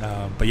guy.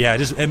 But, yeah,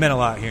 it meant a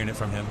lot hearing it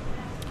from him.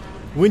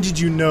 When did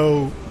you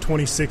know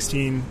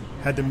 2016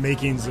 had the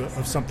makings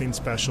of something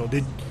special?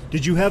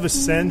 Did you have a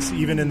sense,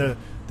 even in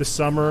the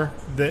summer,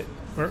 that,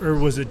 or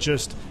was it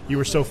just you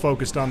were so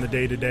focused on the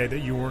day-to-day that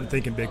you weren't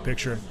thinking big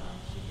picture?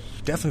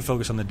 Definitely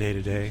focused on the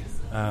day-to-day.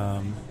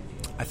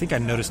 I think I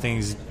noticed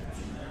things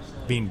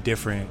being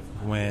different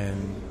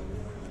when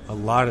a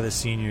lot of the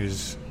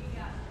seniors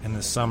in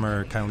the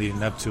summer, kind of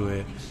leading up to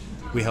it,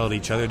 we held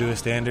each other to a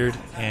standard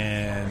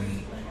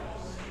and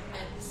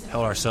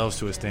held ourselves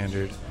to a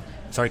standard.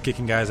 Started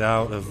kicking guys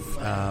out of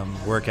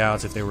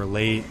workouts if they were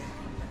late,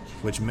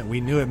 which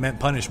we knew it meant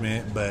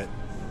punishment, but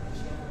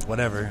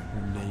whatever,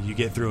 you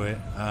get through it.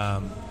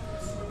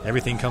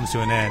 Everything comes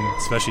to an end,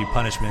 especially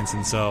punishments,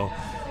 and so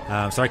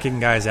started kicking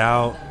guys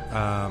out.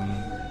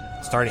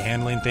 started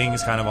handling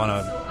things kind of on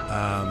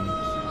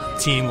a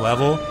team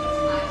level.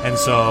 And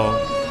so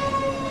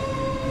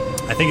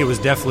I think it was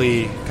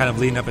definitely kind of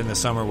leading up in the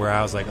summer where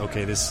I was like,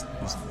 okay, this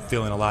is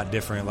feeling a lot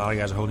different. A lot of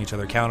guys are holding each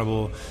other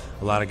accountable.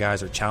 A lot of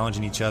guys are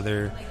challenging each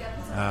other.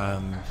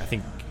 I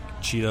think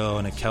Cheeto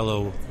and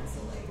Akello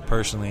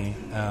personally,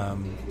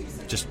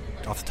 just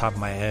off the top of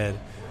my head,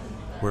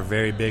 were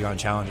very big on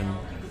challenging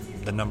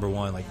the number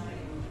one. Like,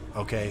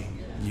 okay,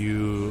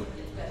 you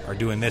are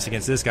doing this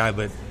against this guy,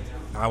 but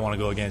I want to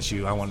go against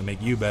you. I want to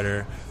make you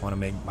better. I want to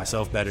make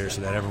myself better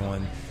so that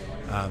everyone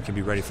can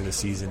be ready for the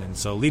season. And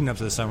so leading up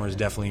to the summer is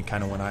definitely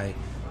kind of when I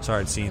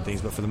started seeing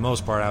things. But for the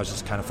most part, I was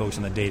just kind of focused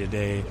on the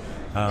day-to-day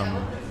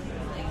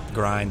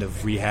grind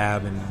of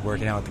rehab and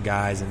working out with the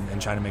guys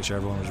and trying to make sure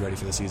everyone was ready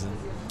for the season.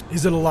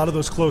 Is it a lot of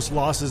those close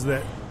losses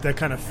that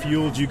kind of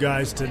fueled you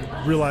guys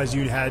to realize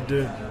you had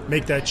to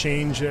make that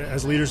change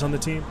as leaders on the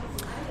team?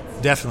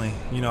 Definitely.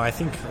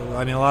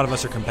 A lot of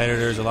us are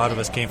competitors. A lot of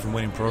us came from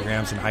winning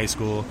programs in high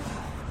school.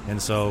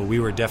 And so we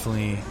were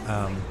definitely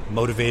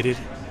motivated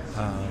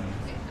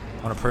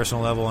on a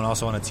personal level and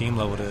also on a team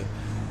level to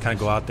kind of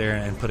go out there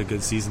and put a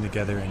good season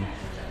together. And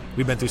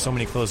we've been through so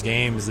many close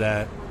games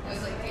that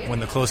when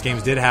the close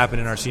games did happen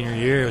in our senior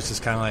year, it was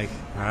just kind of like,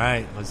 all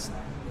right, let's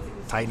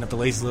tighten up the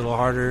laces a little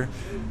harder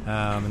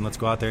and let's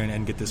go out there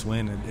and get this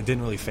win. It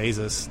didn't really faze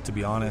us, to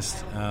be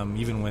honest.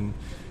 Even when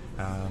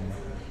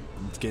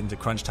getting to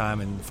crunch time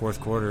in the fourth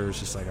quarter, it was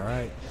just like, all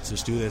right, let's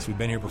just do this. We've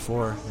been here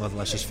before.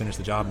 Let's just finish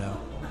the job now.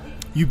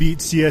 You beat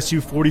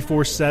CSU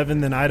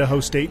 44-7, then Idaho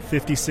State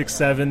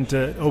 56-7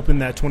 to open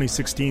that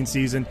 2016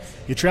 season.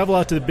 You travel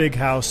out to the Big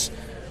House.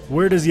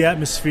 Where does the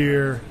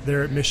atmosphere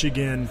there at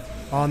Michigan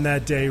on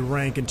that day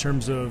rank in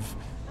terms of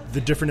the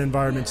different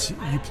environments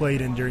you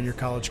played in during your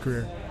college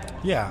career?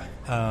 Yeah.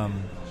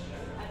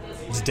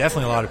 There's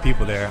definitely a lot of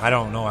people there. I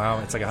don't know how.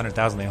 It's like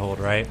 100,000 they hold,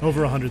 right?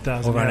 Over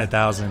 100,000. Over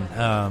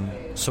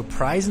 100,000.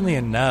 Surprisingly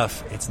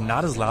enough, it's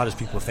not as loud as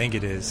people think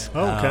it is.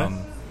 Oh, okay.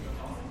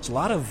 It's a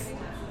lot of...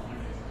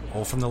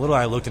 Well, from the little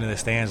I looked into the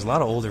stands, a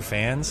lot of older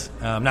fans.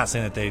 I'm not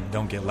saying that they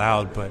don't get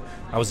loud, but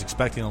I was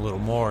expecting a little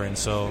more. And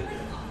so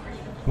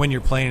when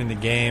you're playing in the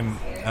game,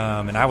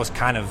 and I was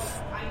kind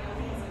of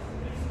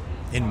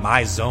in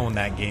my zone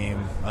that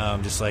game,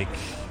 just like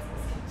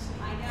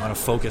on a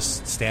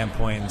focused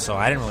standpoint. And so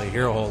I didn't really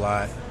hear a whole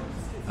lot.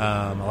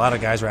 A lot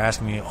of guys were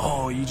asking me,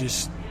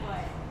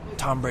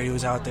 Tom Brady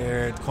was out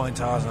there at the coin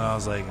toss. And I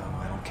was like,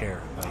 I don't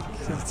care. Like,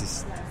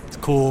 it's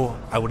cool.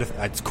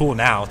 It's cool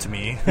now to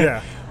me.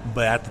 Yeah.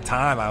 But at the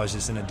time, I was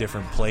just in a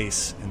different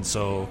place. And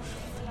so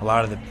a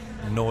lot of the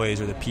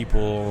noise or the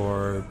people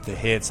or the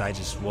hits, I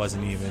just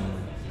wasn't even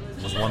 –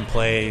 it was one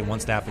play, one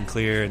snap and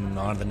clear, and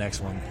on to the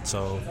next one.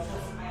 So,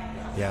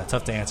 yeah,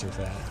 tough to answer to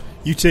that.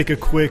 You take a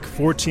quick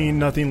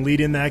 14-0 lead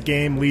in that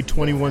game, lead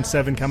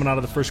 21-7 coming out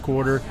of the first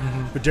quarter.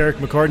 Mm-hmm. But Derek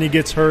McCartney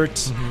gets hurt.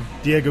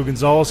 Mm-hmm. Diego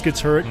Gonzalez gets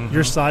hurt. Mm-hmm.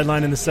 You're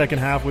sidelined in the second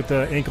half with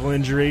an ankle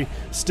injury.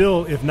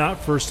 Still, if not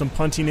for some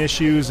punting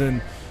issues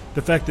and –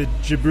 the fact that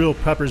Jabril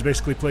Peppers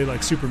basically played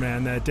like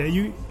Superman that day,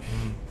 you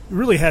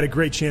really had a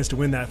great chance to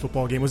win that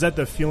football game. Was that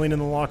the feeling in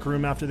the locker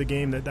room after the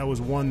game that was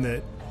one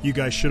that you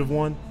guys should have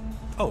won?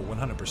 Oh,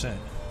 100%.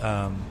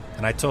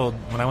 And I told,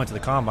 when I went to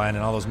the Combine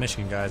and all those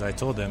Michigan guys, I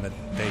told them that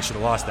they should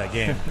have lost that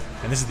game.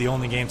 And this is the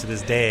only game to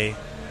this day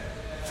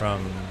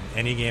from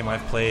any game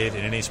I've played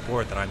in any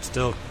sport that I'm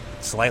still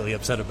slightly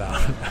upset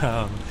about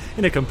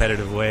in a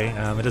competitive way.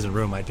 It doesn't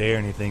ruin my day or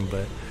anything,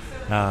 but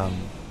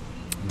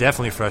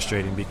definitely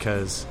frustrating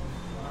because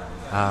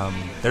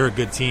they're a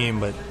good team,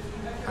 but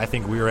I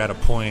think we were at a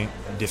point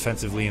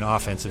defensively and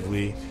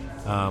offensively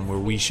where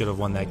we should have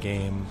won that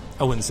game.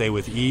 I wouldn't say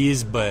with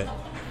ease, but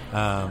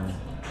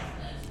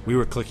we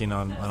were clicking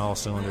on all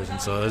cylinders,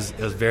 and so it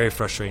was very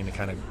frustrating to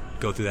kind of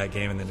go through that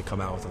game and then to come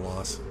out with a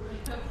loss.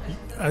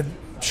 I'm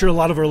sure a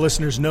lot of our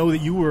listeners know that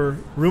you were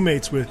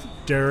roommates with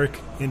Derek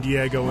and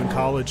Diego in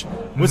college.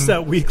 What's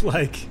that week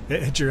like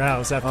at your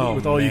house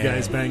with all you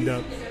guys banged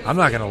up? I'm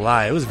not going to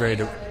lie. It was very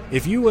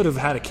if you would have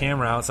had a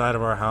camera outside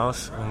of our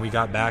house when we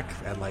got back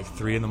at like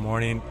 3 in the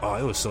morning,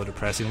 it was so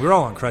depressing. We were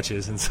all on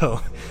crutches, and so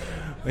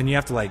when you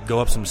have to like go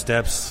up some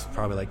steps,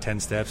 probably like 10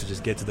 steps to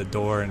just get to the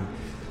door, and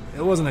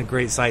it wasn't a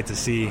great sight to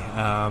see.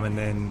 And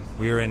then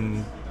we were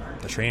in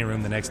the training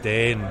room the next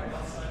day, and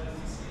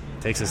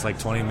it takes us like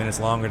 20 minutes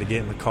longer to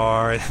get in the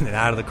car and then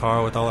out of the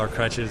car with all our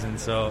crutches. And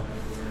so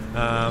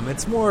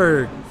it's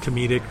more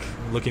comedic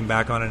looking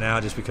back on it now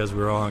just because we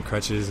were all on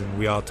crutches and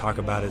we all talk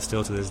about it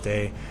still to this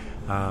day.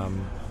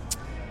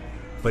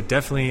 But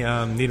definitely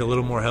need a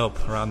little more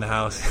help around the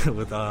house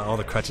with all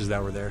the crutches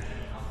that were there.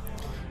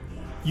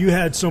 You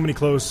had so many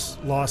close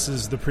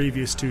losses the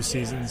previous 2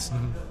 seasons.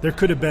 Mm-hmm. There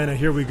could have been a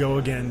here we go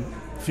again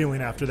feeling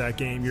after that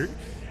game.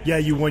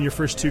 You won your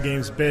first 2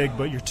 games big,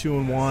 but you're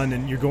 2-1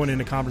 and you're going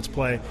into conference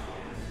play.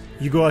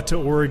 You go out to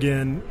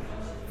Oregon,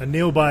 a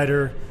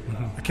nail-biter,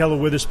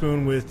 Akello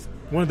Witherspoon with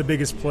one of the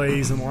biggest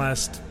plays in the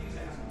last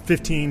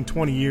 15,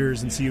 20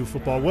 years in CU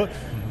football.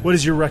 What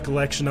is your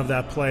recollection of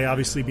that play,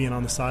 obviously being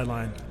on the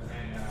sideline?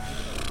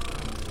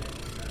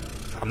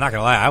 I'm not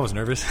gonna lie, I was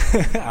nervous.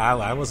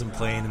 I wasn't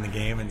playing in the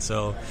game, and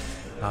so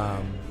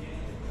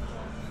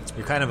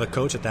you're kind of a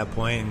coach at that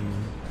point,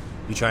 and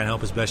you try and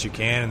help as best you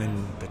can, and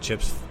then the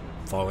chips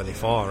fall where they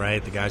fall,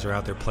 right? The guys are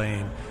out there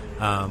playing,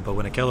 but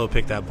when Okello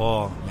picked that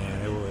ball,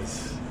 man,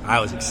 I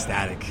was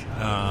ecstatic,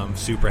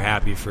 super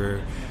happy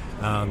for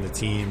the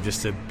team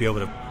just to be able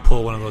to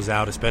pull one of those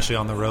out, especially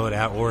on the road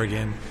at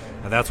Oregon.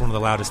 Now, that's one of the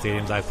loudest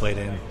stadiums I've played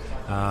in.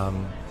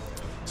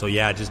 So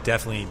yeah, just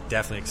definitely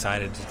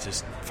excited to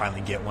just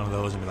finally get one of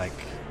those and be like,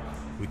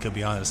 we could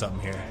be onto something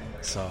here.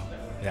 So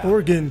yeah.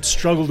 Oregon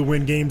struggled to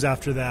win games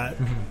after that.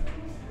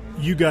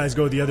 You guys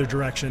go the other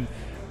direction.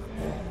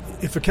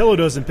 If Okello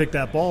doesn't pick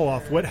that ball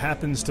off, what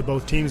happens to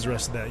both teams the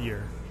rest of that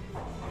year?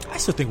 I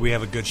still think we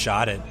have a good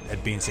shot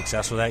at being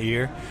successful that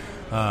year.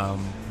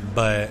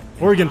 But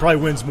Oregon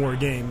probably wins more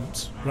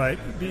games, right?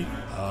 Yeah.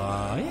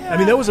 I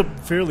mean, that was a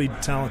fairly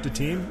talented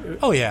team.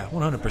 Oh, yeah,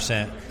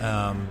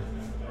 100%.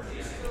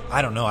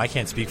 I don't know. I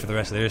can't speak for the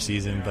rest of their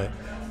season, but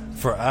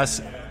for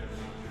us,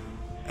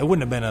 it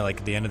wouldn't have been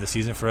like the end of the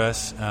season for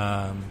us.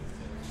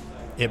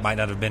 It might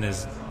not have been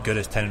as good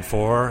as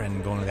 10-4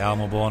 and going to the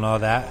Alamo Bowl and all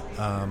that.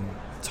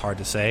 It's hard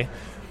to say,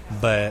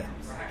 but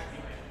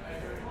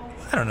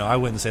I don't know. I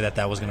wouldn't say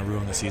that was going to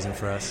ruin the season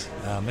for us.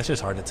 It's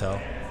just hard to tell.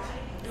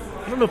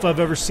 I don't know if I've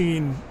ever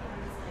seen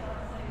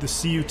the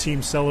CU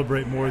team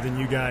celebrate more than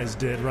you guys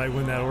did right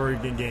when that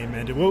Oregon game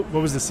ended. What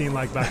was the scene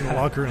like back in the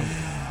locker room?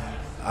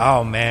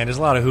 Oh, man, there's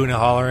a lot of hooting and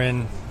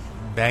hollering,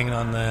 banging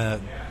on the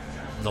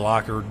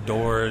locker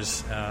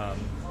doors,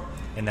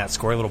 in that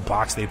square little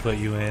box they put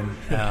you in.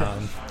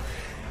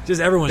 Just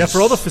everyone's... Yeah,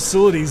 for all the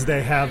facilities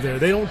they have there,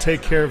 they don't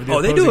take care of the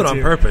opposing team. Oh, they do it on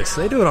team. purpose.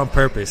 They do it on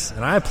purpose,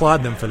 and I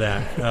applaud them for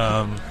that.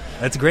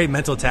 That's a great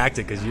mental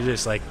tactic because you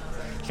just, like,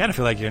 you kind of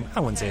feel like you're,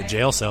 I wouldn't say a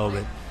jail cell,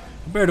 but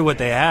compared to what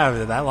they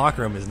have, that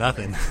locker room is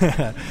nothing.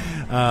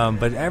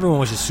 But everyone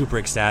was just super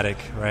ecstatic,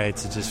 right,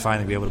 to just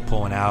finally be able to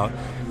pulling out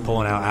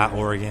at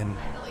Oregon.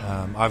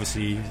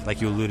 Obviously, like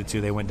you alluded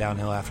to, they went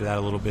downhill after that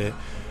a little bit,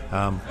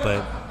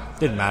 but it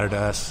didn't matter to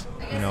us.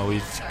 You know,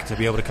 to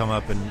be able to come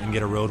up and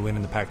get a road win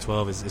in the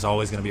Pac-12 is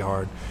always going to be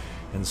hard.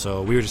 And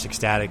so we were just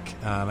ecstatic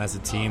as a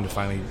team to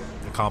finally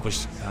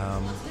accomplish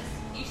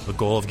the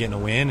goal of getting a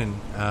win,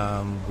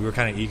 and we were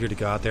kind of eager to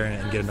go out there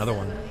and get another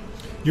one.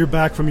 You're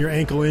back from your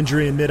ankle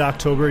injury in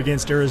mid-October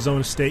against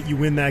Arizona State. You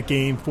win that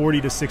game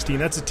 40-16.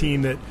 That's a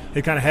team that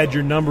had kind of had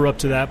your number up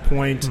to that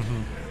point.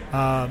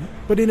 Mm-hmm.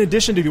 But in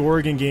addition to the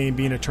Oregon game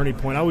being a turning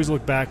point, I always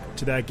look back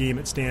to that game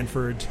at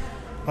Stanford.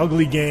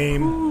 Ugly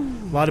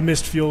game, a lot of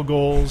missed field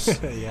goals.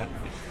 Yeah.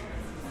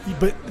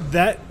 But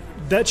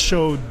that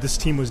showed this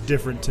team was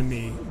different to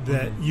me,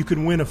 that you could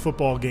win a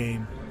football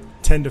game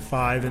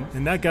 10-5,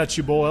 and that got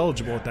you bowl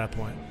eligible at that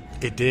point.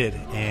 It did,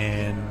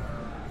 and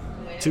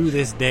to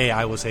this day,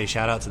 I will say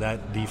shout out to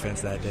that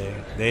defense that day.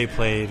 They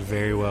played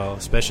very well,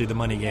 especially the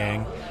Money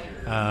Gang.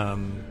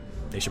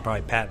 They should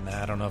probably patent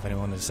that. I don't know if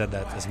anyone has said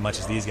that as much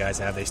as these guys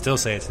have. They still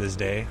say it to this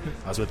day.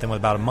 I was with them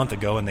about a month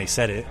ago, and they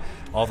said it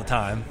all the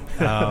time.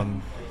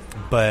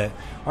 But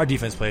our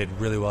defense played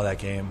really well that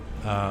game.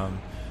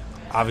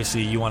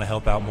 Obviously, you want to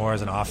help out more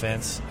as an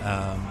offense.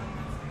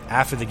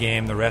 After the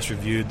game, the refs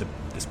reviewed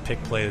this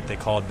pick play that they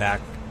called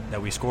back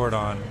that we scored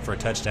on for a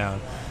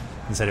touchdown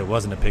and said it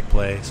wasn't a pick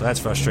play. So that's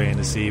frustrating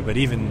to see. But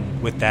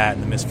even with that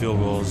and the missed field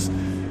goals,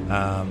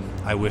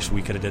 I wish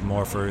we could have did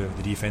more for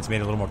the defense, made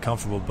it a little more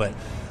comfortable. But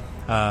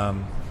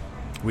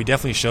we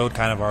definitely showed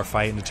kind of our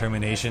fight and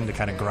determination to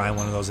kind of grind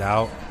one of those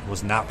out. It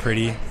was not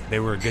pretty. They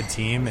were a good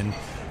team, and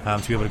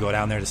to be able to go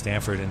down there to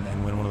Stanford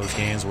and win one of those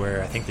games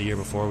where I think the year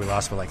before we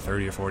lost by like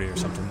 30 or 40 or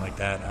something like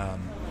that,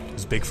 it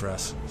was big for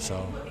us.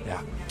 So,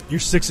 yeah. You're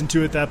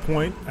 6-2 at that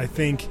point. I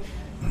think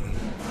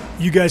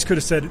you guys could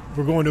have said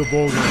we're going to a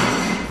bowl game,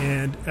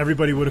 and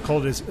everybody would have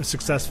called it a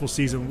successful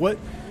season. What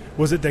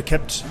was it that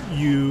kept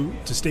you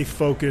to stay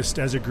focused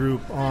as a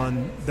group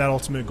on that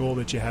ultimate goal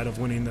that you had of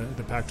winning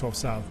the Pac-12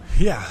 South?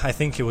 Yeah, I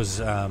think it was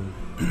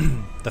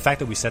the fact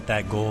that we set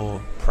that goal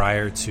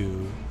prior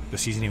to the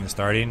season even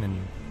starting,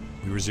 and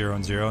we were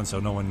 0-0, and so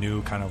no one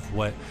knew kind of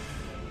what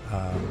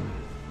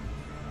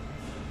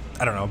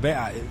I don't know.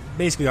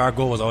 Basically, our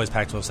goal was always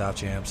Pac-12 South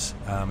champs,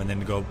 and then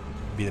to go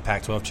be the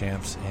Pac-12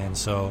 champs. And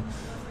so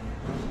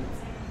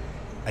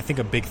I think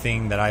a big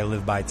thing that I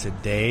live by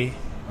today,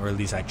 or at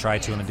least I try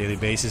to on a daily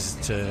basis,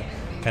 is to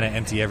kind of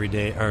empty every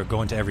day, or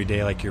go into every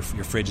day like your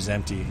fridge is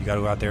empty. You got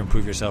to go out there and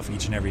prove yourself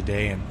each and every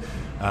day. And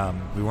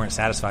we weren't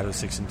satisfied with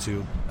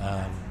 6-2.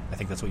 I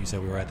think that's what you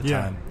said we were at the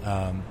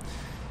time.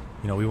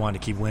 We wanted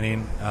to keep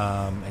winning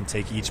and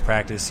take each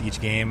practice, each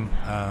game,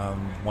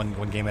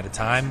 one game at a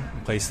time,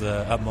 place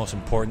the utmost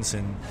importance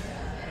and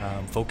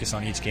focus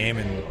on each game,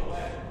 and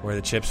where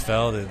the chips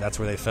fell, that's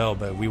where they fell.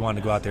 But we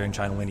wanted to go out there and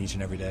try and win each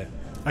and every day.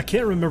 I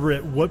can't remember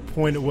at what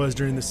point it was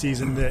during the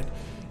season that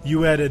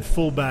you added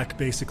fullback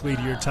basically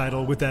to your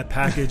title with that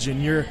package,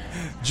 and you're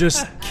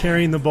just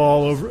carrying the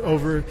ball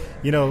over.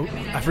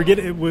 I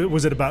forget,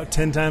 was it about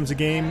 10 times a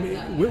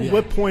game?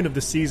 What point of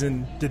the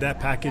season did that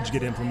package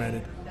get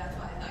implemented?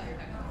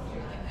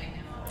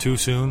 Too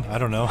soon? I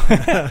don't know.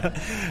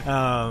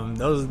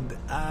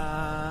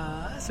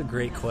 That's a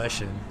great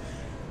question.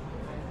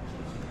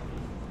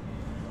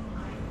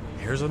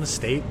 Arizona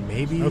State,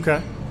 maybe. Okay.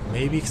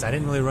 Maybe, because I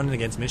didn't really run it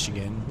against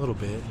Michigan, a little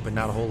bit, but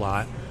not a whole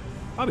lot.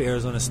 Probably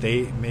Arizona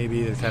State,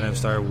 maybe, to kind of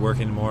start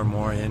working more and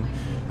more in.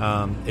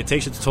 It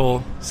takes its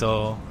toll,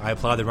 so I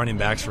applaud the running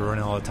backs for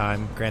running all the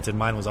time. Granted,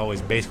 mine was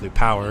always basically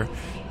power,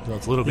 so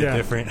it's a little bit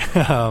different.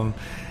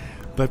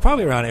 But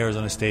probably around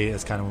Arizona State,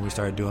 that's kind of when we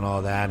started doing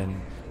all that,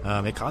 and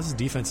it causes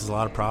defenses a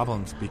lot of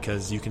problems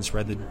because you can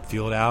spread the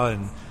field out,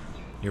 and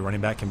your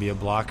running back can be a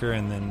blocker,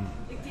 and then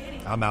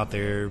I'm out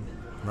there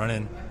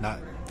running, not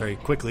very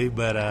quickly,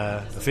 but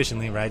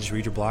efficiently, right? Just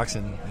read your blocks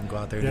and go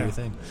out there and do your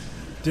thing.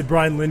 Did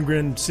Brian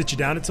Lindgren sit you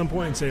down at some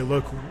point and say,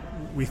 look,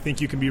 we think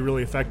you can be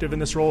really effective in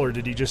this role, or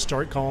did he just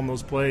start calling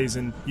those plays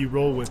and you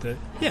roll with it?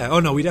 Yeah, oh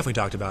no, we definitely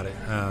talked about it.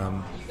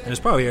 And it's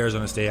probably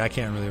Arizona State, I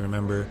can't really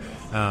remember.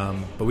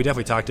 But we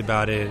definitely talked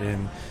about it,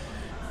 and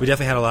we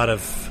definitely had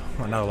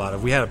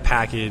we had a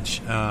package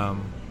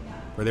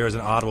where there was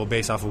an audible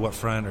based off of what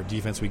front or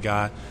defense we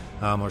got,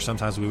 or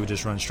sometimes we would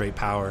just run straight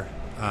power.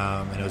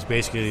 And it was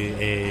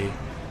basically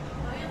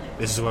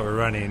this is what we're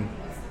running,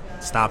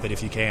 stop it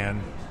if you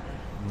can,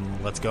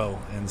 let's go.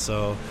 And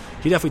so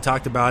he definitely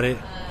talked about it,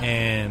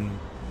 and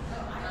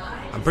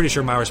I'm pretty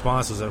sure my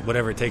response was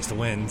whatever it takes to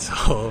win.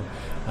 So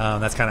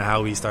that's kind of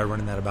how we started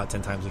running that about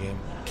 10 times a game.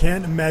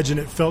 Can't imagine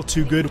it felt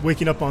too good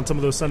waking up on some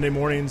of those Sunday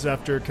mornings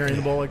after carrying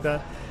the ball like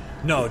that.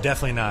 No,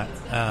 definitely not.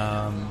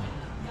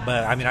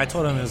 But, I mean, I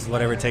told him it was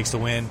whatever it takes to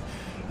win.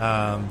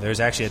 There's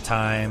actually a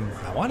time,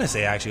 I want to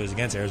say actually it was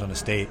against Arizona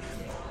State,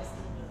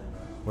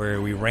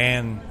 where we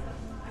ran,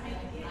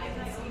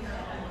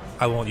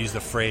 I won't use the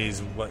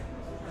phrase,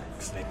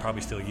 because they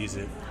probably still use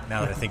it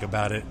now that I think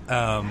about it,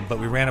 but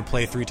we ran a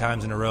play 3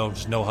 times in a row,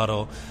 just no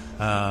huddle,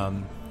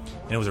 and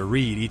it was a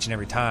read each and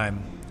every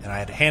time, and I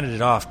had handed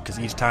it off because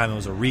each time it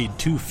was a read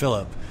to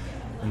Phillip,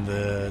 and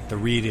the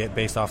read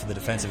based off of the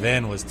defensive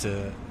end was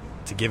to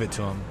give it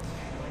to him.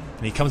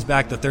 And he comes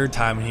back the third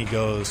time and he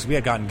goes, we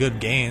had gotten good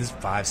gains,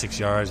 5-6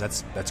 yards.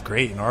 That's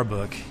great in our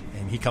book.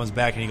 And he comes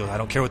back and he goes, I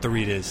don't care what the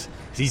read is.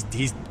 He's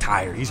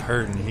tired. He's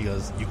hurting. And he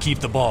goes, you keep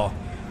the ball.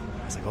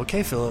 I was like,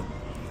 okay, Phillip.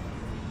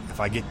 If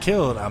I get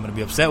killed, I'm going to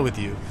be upset with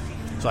you.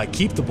 So I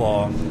keep the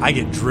ball. I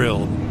get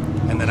drilled.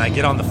 And then I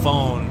get on the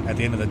phone at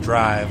the end of the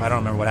drive. I don't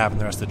remember what happened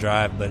the rest of the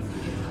drive, but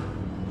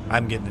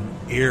I'm getting an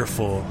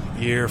earful.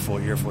 And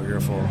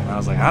I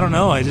was like, I don't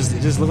know. It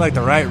just looked like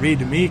the right read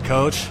to me,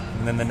 coach.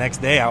 And then the next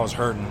day I was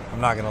hurting.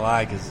 I'm not going to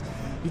lie, because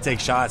you take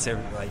shots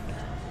every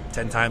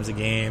 10 times a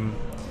game.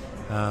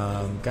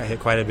 Got hit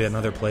quite a bit in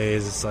other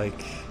plays. It's like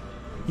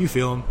you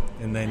feel them,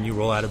 and then you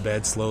roll out of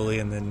bed slowly,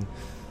 and then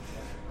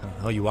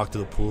you walk to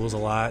the pools a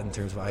lot in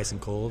terms of ice and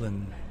cold,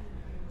 and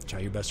try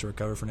your best to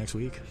recover for next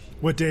week.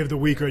 What day of the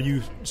week are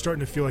you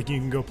starting to feel like you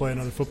can go play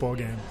another football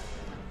game?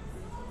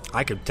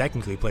 I could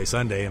technically play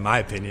Sunday, in my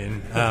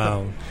opinion,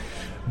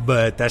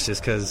 but that's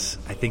just because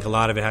I think a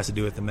lot of it has to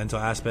do with the mental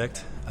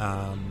aspect.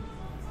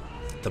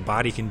 The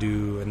body can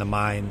do, and the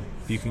mind,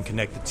 if you can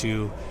connect the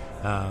two,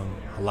 a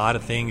lot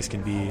of things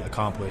can be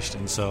accomplished.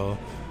 And so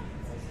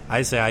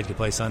I'd say I could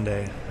play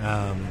Sunday.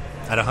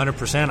 At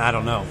 100%, I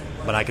don't know,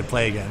 but I could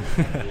play again.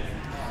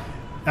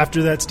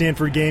 After that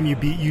Stanford game, you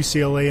beat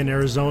UCLA in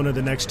Arizona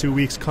the next 2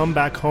 weeks. Come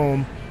back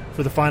home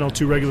for the final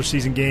 2 regular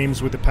season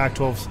games with the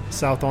Pac-12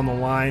 South on the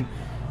line.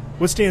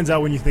 What stands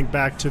out when you think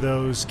back to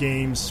those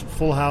games,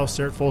 full house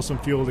there at Folsom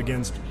Field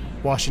against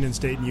Washington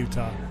State and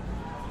Utah?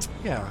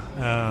 Yeah.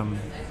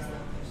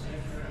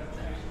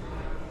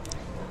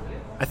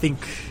 I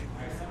think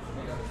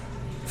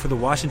for the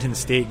Washington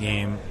State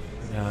game,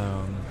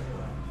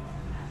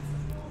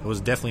 it was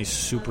definitely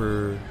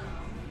super –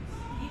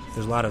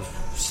 there's a lot of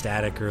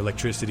static or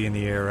electricity in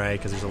the air, right,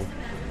 because it's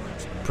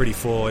pretty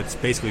full. It's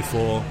basically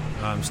full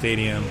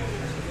stadium.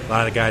 A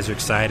lot of the guys are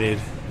excited,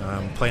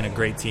 playing a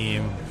great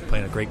team,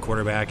 playing a great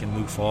quarterback in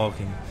Luke Falk,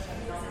 and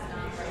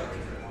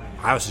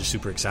I was just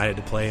super excited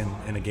to play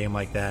in a game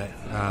like that.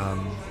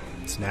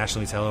 It's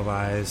nationally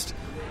televised,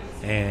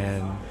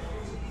 and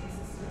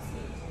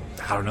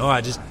I don't know, I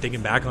just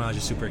thinking back on it, I was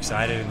just super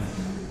excited. And,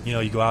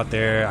 you go out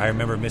there, I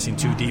remember missing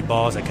 2 deep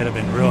balls that could have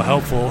been real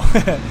helpful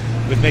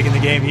with making the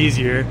game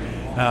easier,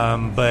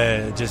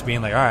 but just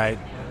being like, all right,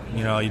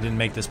 you didn't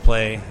make this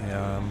play,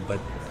 but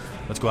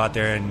let's go out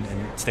there and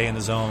stay in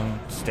the zone,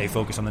 stay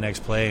focused on the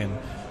next play, and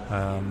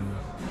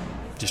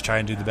just try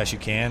and do the best you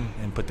can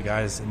and put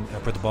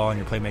the ball in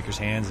your playmakers'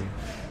 hands. And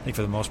I think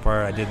for the most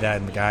part I did that,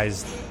 and the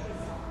guys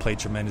played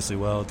tremendously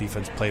well.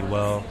 Defense played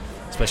well,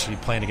 especially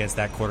playing against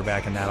that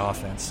quarterback and that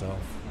offense. So,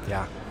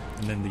 yeah.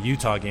 And then the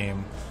Utah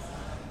game,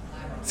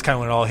 it's kind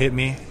of when it all hit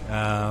me.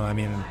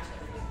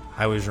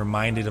 I was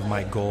reminded of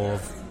my goal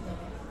of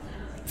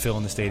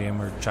filling the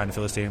stadium, or trying to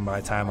fill the stadium by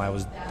the time I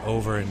was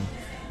over, and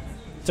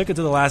took it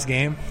to the last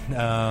game.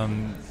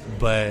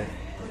 But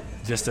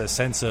just a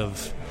sense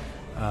of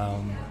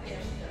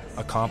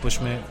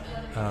accomplishment,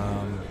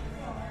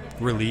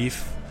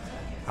 relief.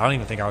 I don't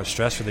even think I was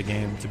stressed for the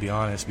game, to be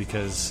honest,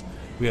 because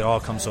we had all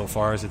come so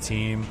far as a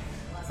team.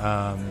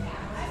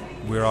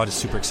 we were all just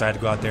super excited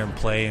to go out there and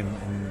play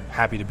and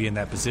happy to be in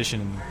that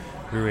position. And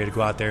we were ready to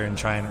go out there and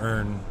try and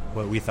earn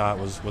what we thought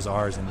was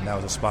ours, and that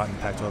was a spot in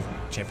the Pac-12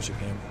 championship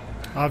game.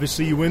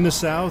 Obviously, you win the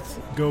South,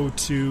 go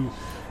to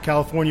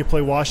California,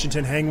 play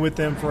Washington, hang with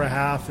them for a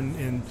half,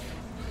 and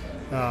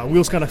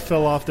wheels kind of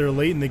fell off there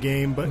late in the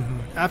game. But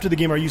after the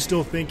game, are you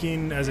still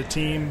thinking as a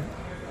team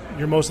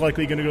you're most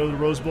likely going to go to the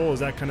Rose Bowl? Is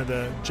that kind of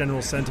the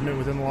general sentiment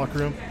within the locker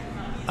room?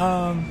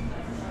 I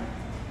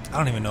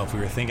don't even know if we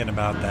were thinking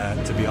about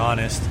that, to be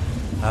honest.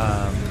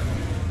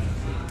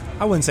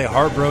 I wouldn't say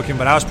heartbroken,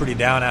 but I was pretty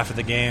down after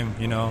the game,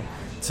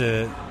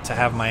 to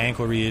have my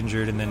ankle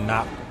re-injured and then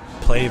not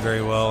play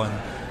very well,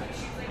 and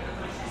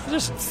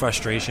just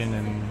frustration.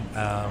 And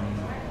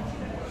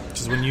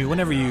just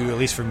whenever you, at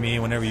least for me,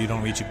 whenever you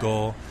don't reach a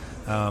goal,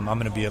 I'm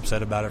going to be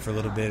upset about it for a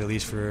little bit, at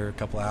least for a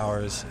couple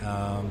hours.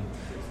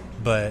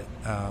 But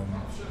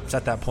it's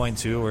at that point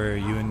too where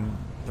you and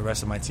the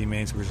rest of my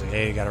teammates were just like,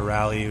 hey, got to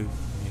rally,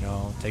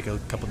 take a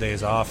couple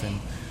days off and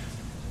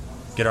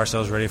get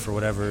ourselves ready for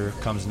whatever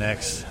comes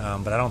next.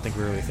 But I don't think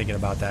we were really thinking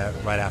about that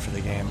right after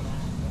the game.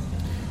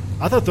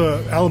 I thought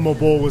the Alamo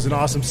Bowl was an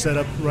awesome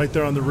setup right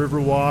there on the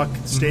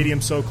Riverwalk,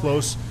 stadium so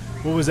close.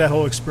 What was that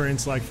whole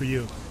experience like for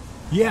you?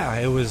 Yeah,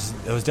 it was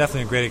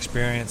definitely a great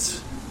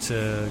experience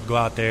to go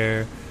out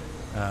there.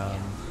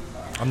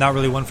 I'm not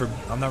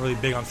really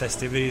big on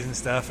festivities and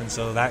stuff, and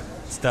so that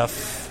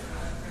stuff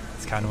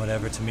is kind of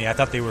whatever to me. I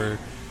thought they were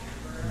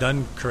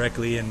done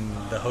correctly, and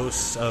the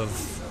hosts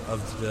of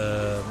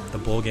the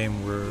bowl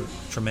game were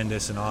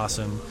tremendous and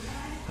awesome.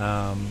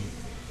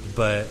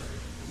 But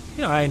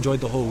I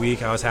enjoyed the whole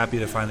week. I was happy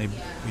to finally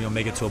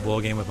make it to a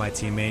bowl game with my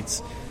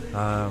teammates,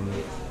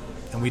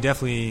 and we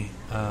definitely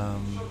I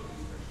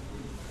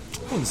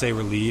wouldn't say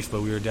relief,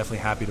 but we were definitely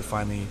happy to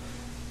finally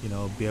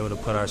be able to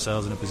put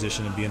ourselves in a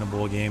position to be in a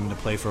bowl game and to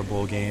play for a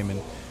bowl game,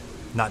 and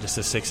not just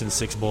a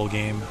 6-6 bowl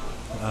game.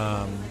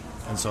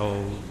 And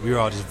so we were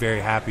all just very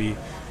happy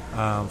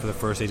for the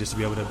first day just to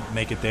be able to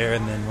make it there.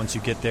 And then once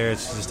you get there,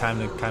 it's just time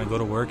to kind of go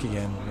to work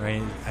again,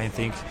 right? I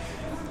think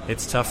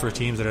it's tough for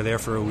teams that are there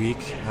for a week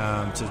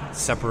to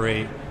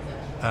separate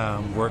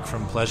work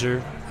from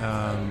pleasure.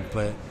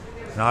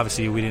 And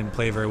obviously we didn't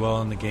play very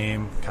well in the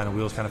game.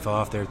 Wheels kind of fell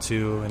off there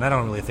too. And I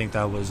don't really think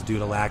that was due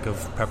to lack of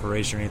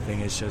preparation or anything.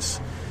 It's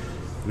just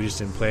we just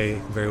didn't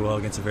play very well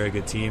against a very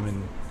good team.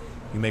 And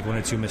you make one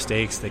or two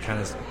mistakes, they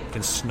kind of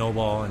can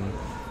snowball and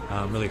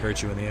really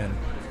hurt you in the end.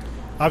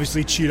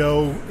 Obviously,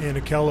 Cheeto and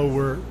Akello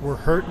were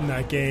hurt in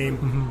that game.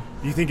 Mm-hmm.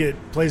 Do you think it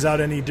plays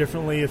out any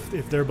differently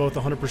if they're both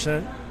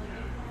 100%?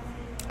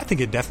 I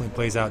think it definitely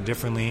plays out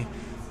differently.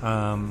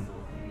 I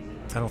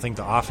don't think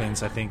the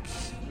offense,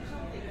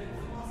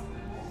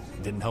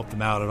 didn't help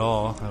them out at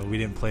all. We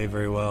didn't play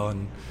very well,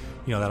 and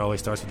that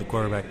always starts with the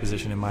quarterback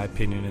position, in my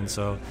opinion. And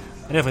so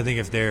I definitely think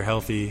if they're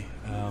healthy,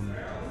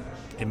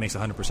 it makes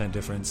 100%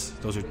 difference.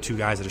 Those are two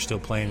guys that are still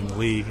playing in the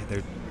league.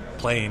 They're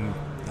playing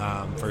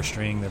first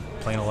string. They're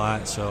playing a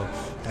lot, so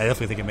I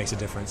definitely think it makes a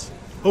difference.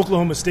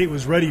 Oklahoma State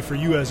was ready for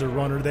you as a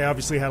runner. They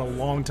obviously had a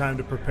long time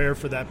to prepare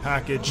for that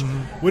package.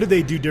 Mm-hmm. What did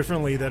they do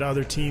differently that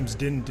other teams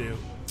didn't do?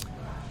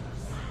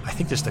 I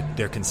think just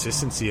their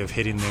consistency of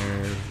hitting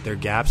their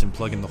gaps and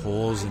plugging the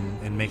holes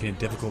and making it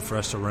difficult for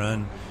us to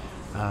run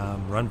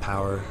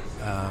power.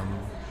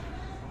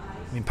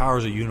 Power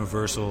is a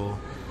universal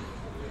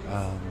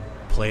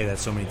play that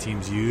so many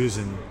teams use,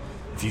 and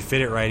if you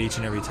fit it right each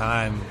and every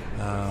time,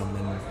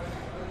 and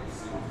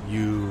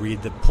you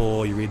read the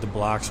pull, you read the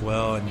blocks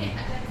well, and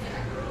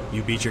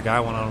you beat your guy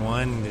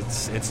one-on-one,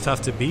 it's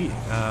tough to beat.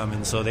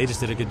 And so they just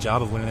did a good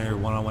job of winning their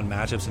one-on-one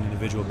matchups and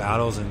individual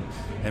battles and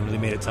really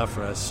made it tough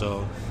for us.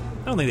 So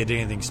I don't think they did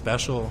anything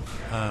special.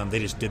 They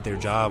just did their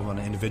job on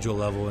an individual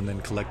level, and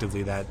then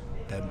collectively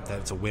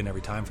that's a win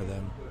every time for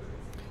them.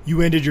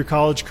 You ended your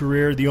college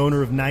career the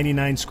owner of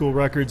 99 school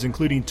records,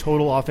 including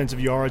total offensive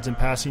yards and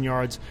passing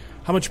yards.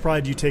 How much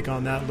pride do you take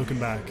on that looking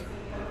back?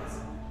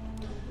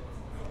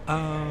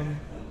 I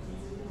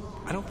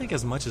don't think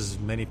as much as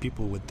many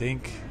people would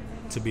think,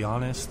 to be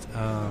honest.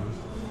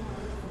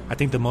 I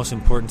think the most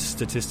important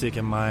statistic,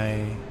 in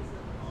my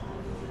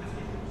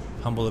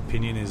humble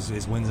opinion,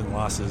 is wins and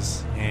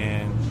losses.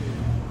 And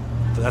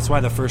that's why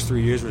the first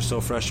 3 years were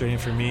so frustrating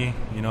for me.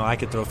 I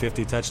could throw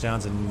 50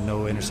 touchdowns and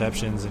no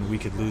interceptions, and we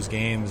could lose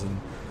games, and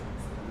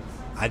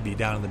I'd be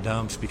down in the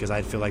dumps because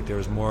I'd feel like there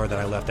was more that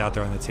I left out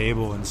there on the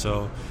table. And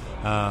so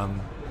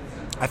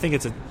I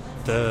think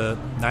the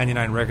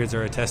 99 records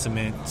are a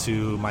testament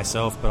to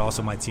myself, but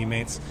also my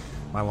teammates,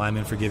 my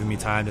linemen for giving me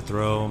time to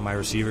throw, my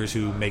receivers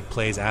who make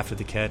plays after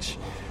the catch.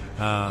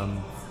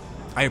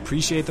 I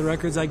appreciate the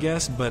records, I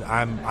guess, but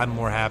I'm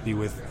more happy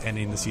with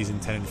ending the season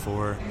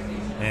 10-4,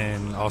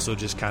 and also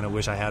just kind of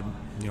wish I had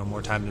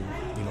more time to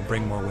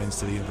bring more wins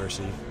to the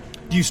university.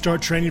 Do you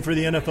start training for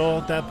the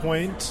NFL at that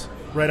point,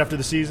 right after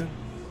the season?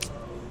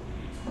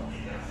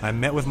 I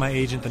met with my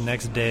agent the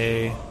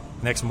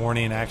next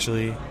morning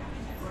actually,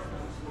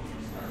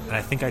 and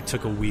I think I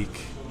took a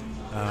week.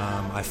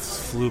 I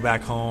flew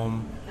back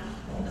home.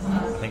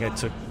 I think I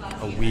took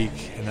a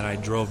week, and then I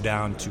drove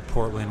down to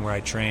Portland where I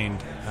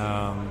trained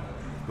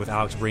with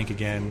Alex Brink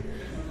again,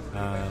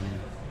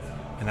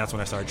 and that's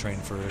when I started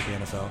training for the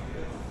NFL.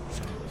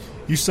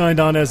 You signed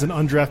on as an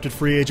undrafted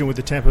free agent with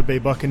the Tampa Bay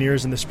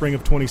Buccaneers in the spring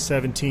of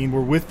 2017.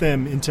 Were with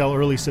them until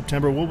early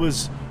September. What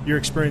was your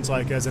experience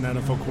like as an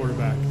NFL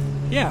quarterback?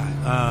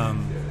 Yeah,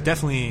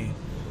 definitely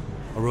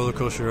a roller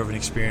coaster of an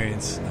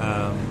experience.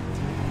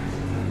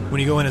 When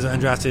you go in as an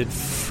undrafted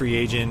free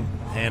agent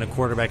and a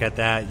quarterback at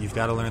that, you've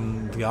got to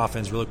learn the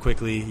offense really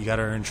quickly. You got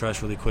to earn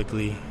trust really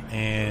quickly.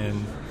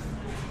 And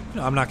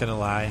I'm not going to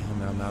lie. I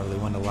mean, I'm not really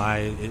one to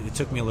lie. It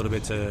took me a little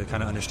bit to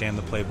kind of understand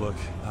the playbook.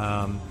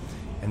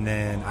 And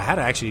then I had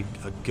actually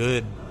a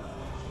good,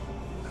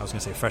 I was going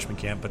to say freshman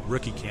camp, but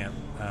rookie camp.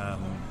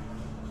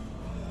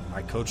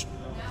 My coach,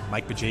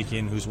 Mike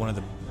Bajakian, who's one of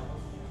the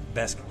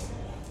best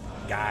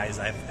guys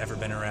I've ever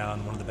been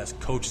around, one of the best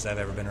coaches I've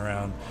ever been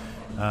around,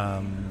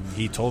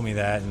 he told me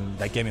that, and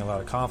that gave me a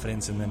lot of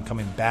confidence. And then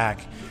coming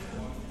back,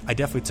 I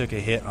definitely took a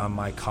hit on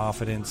my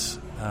confidence.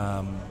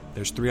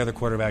 There's 3 other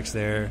quarterbacks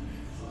there.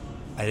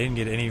 I didn't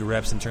get any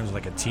reps in terms of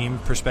like a team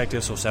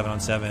perspective, so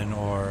 7-on-7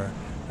 or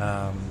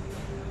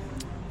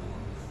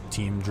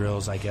team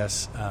drills, I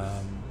guess.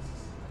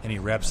 Any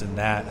reps in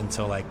that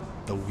until like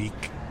the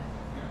week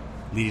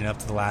leading up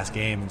to the last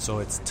game. And so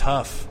it's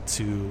tough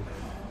to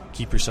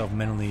keep yourself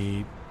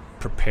mentally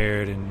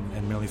prepared and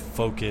mentally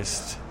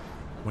focused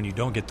when you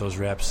don't get those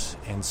reps.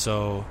 And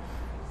so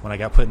when I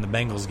got put in the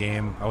Bengals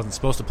game, I wasn't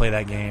supposed to play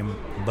that game,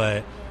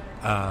 but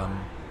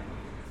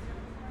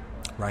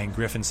Ryan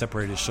Griffin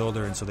separated his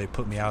shoulder, and so they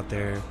put me out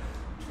there,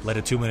 led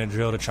a 2-minute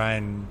drill to try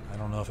and, I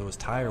don't know if it was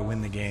tie or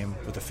win the game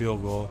with a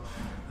field goal.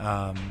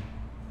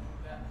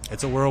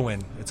 It's a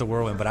whirlwind.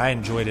 But I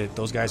enjoyed it.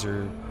 Those guys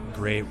are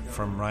great,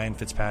 from Ryan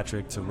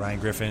Fitzpatrick to Ryan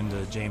Griffin to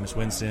Jameis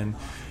Winston.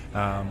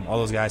 All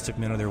those guys took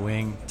me under their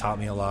wing, taught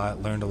me a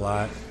lot, learned a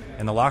lot.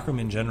 And the locker room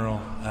in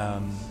general,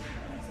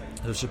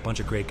 there's a bunch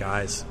of great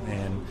guys,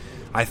 and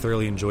I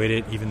thoroughly enjoyed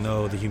it, even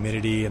though the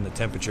humidity and the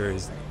temperature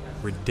is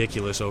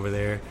ridiculous over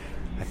there.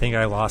 I think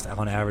I lost,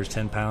 on average,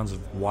 10 pounds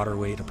of water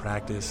weight to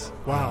practice.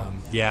 Wow.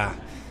 Yeah.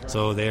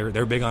 So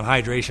they're big on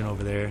hydration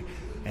over there,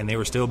 and they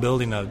were still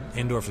building an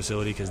indoor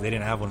facility because they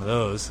didn't have one of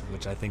those,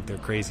 which I think they're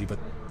crazy, but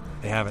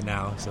they have it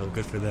now, so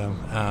good for them.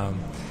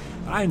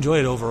 I enjoyed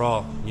it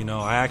overall.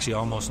 I actually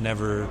almost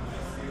never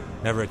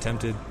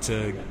attempted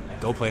to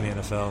go play in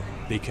the NFL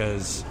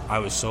because I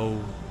was so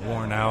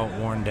worn out,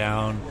 worn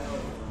down,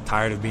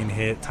 tired of being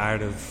hit,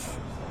 tired of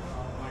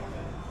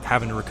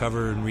having to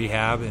recover and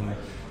rehab. And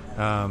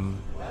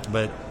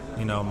but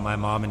my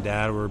mom and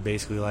dad were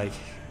basically like,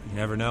 you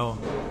never know,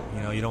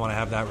 you don't want to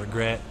have that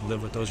regret,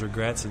 live with those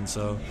regrets. And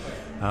so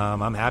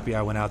I'm happy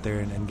I went out there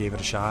and gave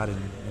it a shot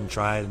and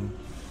tried. And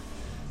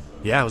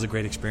yeah, it was a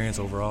great experience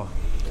overall.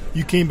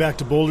 You came back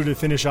to Boulder to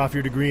finish off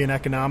your degree in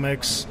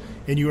economics,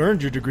 and you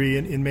earned your degree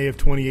in May of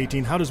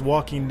 2018. How does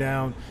walking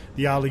down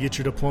the aisle to get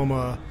your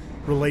diploma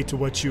relate to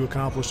what you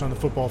accomplished on the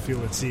football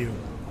field at CU?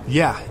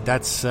 Yeah,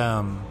 that's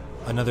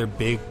another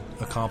big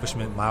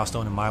accomplishment,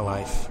 milestone in my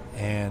life.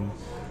 And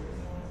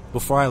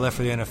before I left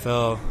for the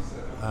NFL,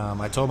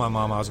 I told my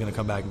mom I was going to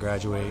come back and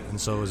graduate,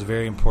 and so it was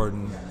very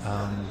important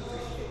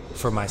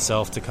for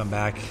myself to come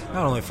back,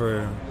 not only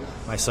for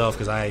myself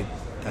because I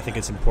think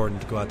it's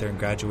important to go out there and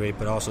graduate,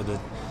 but also to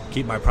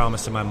keep my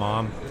promise to my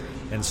mom.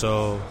 And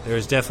so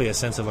there's definitely a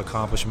sense of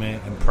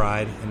accomplishment and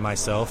pride in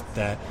myself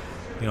that,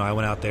 I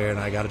went out there and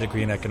I got a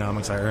degree in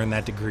economics. I earned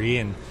that degree,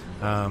 and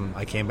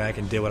I came back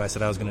and did what I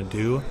said I was going to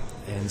do.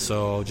 And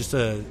so just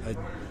a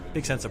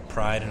big sense of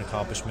pride and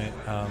accomplishment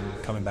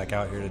coming back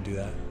out here to do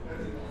that.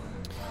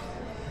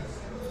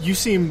 You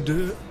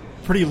seemed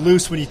pretty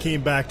loose when you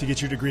came back to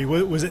get your degree.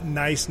 Was it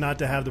nice not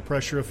to have the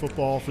pressure of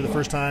football for the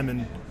first time,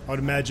 and I would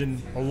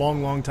imagine a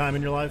long, long time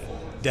in your life?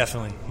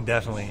 Definitely.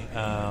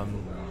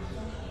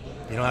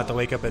 You don't have to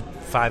wake up at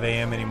 5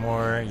 a.m.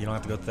 anymore. You don't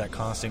have to go through that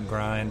constant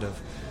grind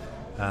of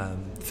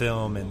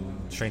film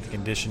and strength and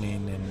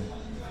conditioning and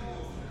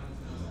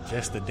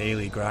just the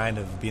daily grind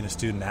of being a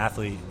student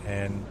athlete.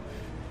 And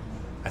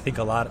I think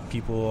a lot of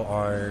people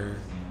are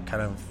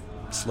kind of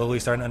slowly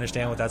starting to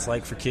understand what that's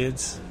like for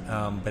kids,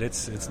 but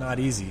it's not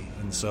easy.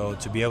 And so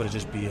to be able to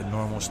just be a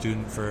normal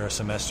student for a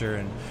semester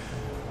and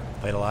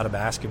played a lot of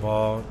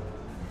basketball,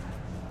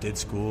 did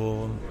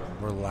school,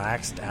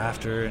 relaxed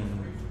after,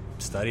 and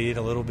studied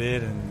a little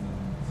bit, and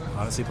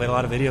honestly played a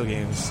lot of video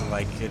games.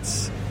 Like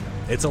it's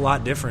a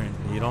lot different.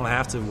 You don't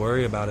have to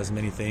worry about as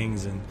many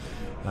things, and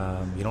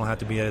you don't have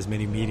to be at as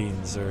many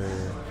meetings or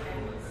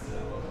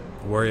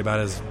worry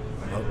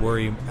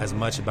as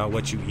much about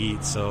what you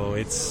eat. So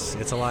it's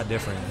a lot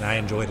different, and I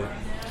enjoyed it.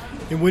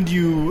 And when do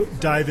you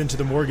dive into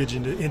the mortgage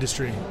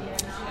industry?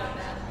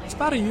 It's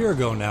about a year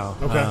ago now.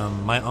 Okay.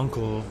 My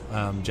uncle,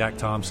 Jack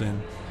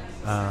Thompson,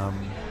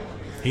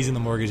 he's in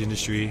the mortgage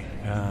industry.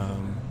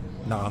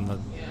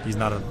 He's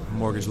not a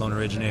mortgage loan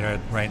originator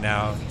right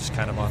now, just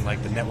kind of on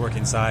like the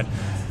networking side.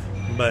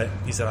 But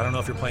he said, I don't know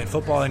if you're playing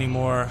football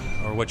anymore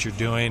or what you're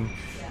doing,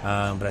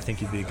 but I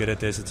think you'd be good at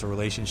this. It's a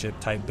relationship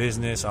type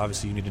business.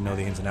 Obviously, you need to know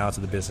the ins and outs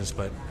of the business,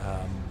 but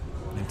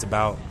it's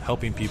about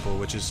helping people,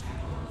 which is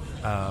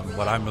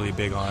what I'm really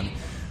big on.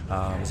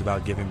 It was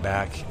about giving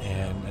back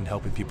and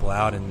helping people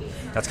out, and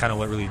that's kind of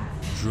what really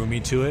drew me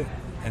to it.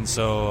 And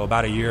so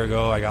about a year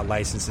ago, I got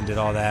licensed and did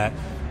all that,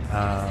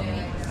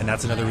 and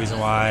that's another reason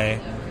why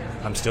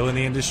I'm still in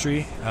the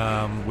industry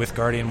with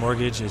Guardian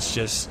Mortgage. It's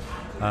just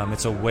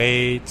it's a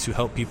way to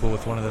help people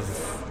with one of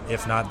the,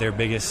 if not their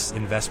biggest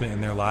investment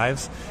in their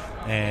lives,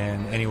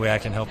 and any way I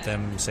can help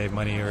them save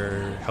money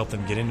or help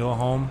them get into a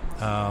home,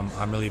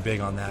 I'm really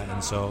big on that.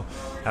 And so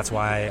that's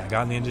why I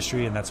got in the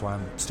industry, and that's why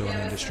I'm still in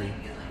the industry.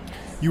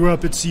 You were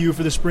up at CU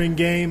for the spring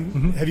game.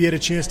 Mm-hmm. Have you had a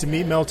chance to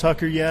meet Mel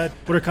Tucker yet?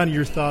 What are kind of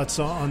your thoughts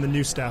on the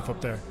new staff up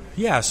there?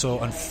 Yeah, so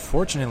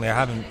unfortunately I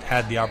haven't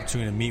had the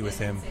opportunity to meet with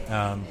him.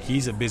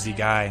 He's a busy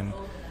guy, and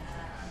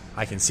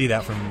I can see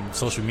that from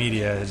social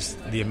media, just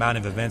the amount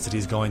of events that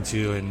he's going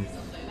to and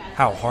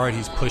how hard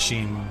he's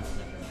pushing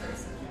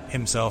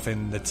himself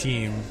and the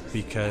team,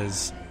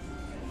 because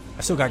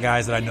I still got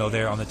guys that I know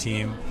there on the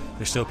team.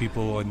 There's still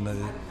people in the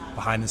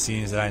behind the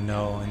scenes that I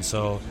know, and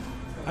so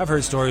I've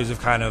heard stories of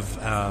kind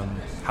of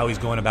how he's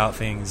going about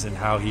things and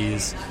how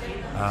he's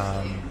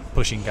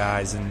pushing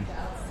guys, and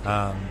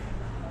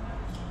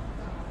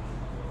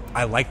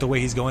I like the way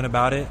he's going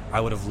about it.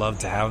 I would have loved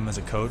to have him as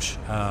a coach.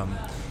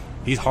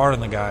 He's hard on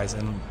the guys,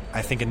 and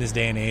I think in this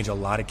day and age a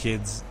lot of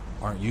kids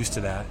aren't used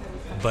to that,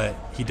 but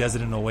he does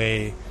it in a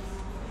way,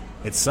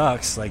 it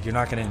sucks, like you're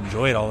not going to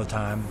enjoy it all the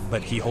time,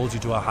 but he holds you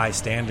to a high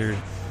standard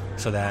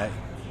so that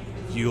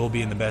you'll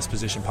be in the best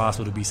position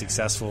possible to be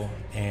successful.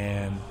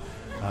 And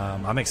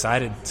I'm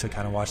excited to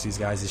kind of watch these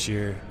guys this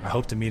year. I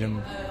hope to meet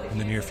him in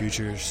the near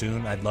future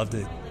soon. I'd love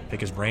to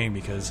pick his brain,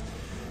 because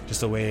just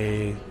the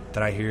way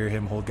that I hear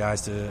him hold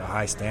guys to a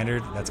high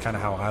standard, that's kind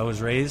of how I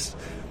was raised.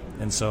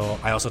 And so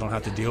I also don't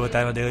have to deal with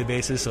that on a daily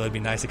basis, so it'd be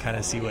nice to kind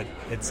of see what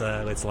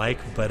it's like.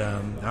 But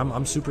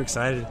I'm super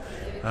excited.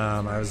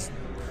 I was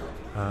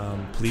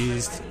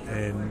pleased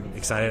and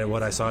excited at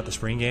what I saw at the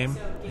spring game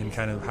and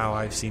kind of how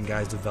I've seen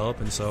guys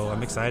develop, and so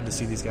I'm excited to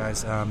see these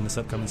guys this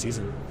upcoming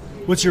season.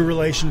 What's your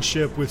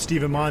relationship with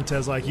Steven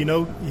Montez like? You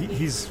know,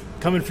 he's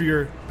coming for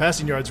your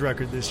passing yards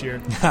record this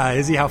year.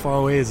 Is he? How far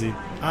away is he?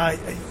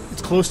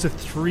 It's close to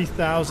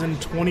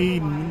 3,000,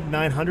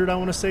 2,900, I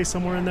want to say,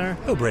 somewhere in there.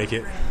 He'll break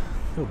it.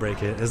 He'll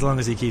break it. As long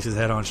as he keeps his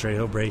head on straight,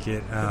 he'll break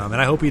it. And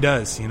I hope he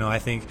does. You know, I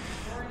think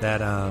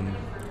that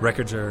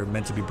records are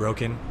meant to be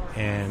broken,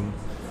 and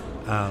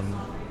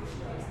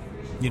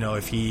you know,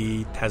 if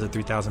he has a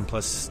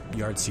 3,000-plus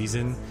yard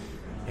season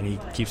and he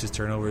keeps his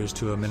turnovers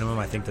to a minimum,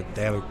 I think that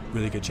they have a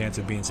really good chance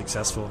of being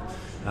successful.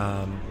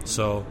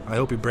 So I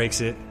hope he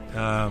breaks it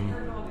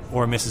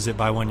or misses it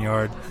by 1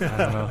 yard. I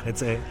don't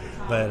know.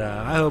 But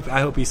I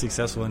hope he's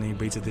successful and he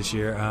beats it this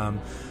year.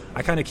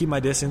 I kind of keep my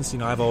distance. You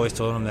know, I've always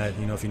told him that,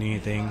 you know, if you need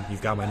anything,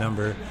 you've got my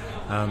number.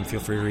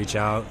 Feel free to reach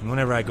out. And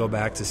whenever I go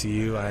back to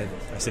CU, I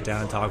sit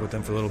down and talk with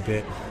them for a little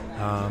bit.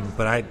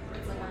 But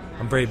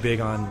I'm very big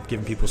on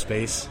giving people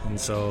space, and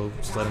so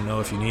just let them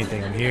know if you need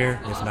anything, I'm here.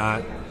 If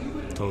not,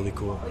 totally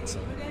cool. So.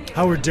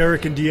 How are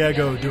Derek and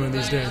Diego doing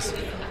these days?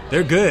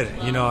 They're good.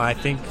 You know, I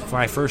think for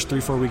my first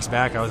 3-4 weeks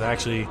back, I was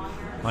actually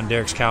on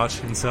Derek's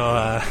couch, and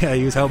so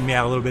he was helping me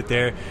out a little bit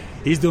there.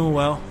 He's doing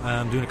well.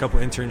 I'm doing a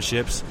couple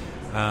internships,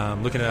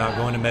 looking at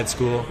going to med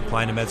school,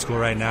 applying to med school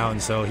right now,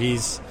 and so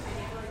he's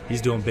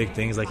doing big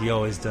things like he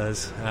always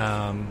does.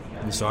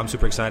 And so I'm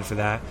super excited for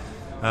that.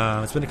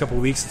 It's been a couple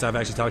of weeks since I've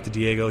actually talked to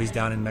Diego. He's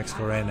down in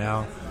Mexico right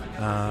now,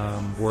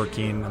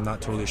 working. I'm not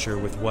totally sure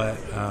with what,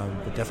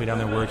 but definitely down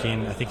there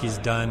working. I think he's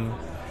done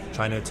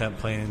trying to attempt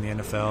playing in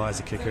the NFL as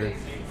a kicker.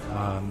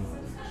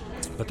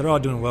 But they're all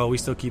doing well. We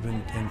still keep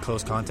in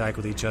close contact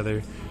with each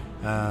other.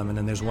 And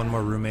then there's one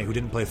more roommate who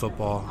didn't play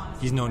football.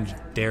 He's known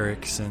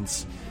Derek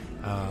since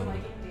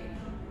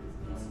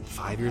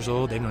 5 years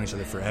old. They've known each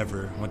other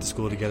forever, went to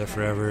school together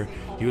forever.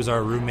 He was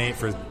our roommate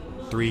for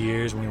 3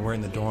 years when we were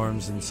in the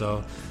dorms, and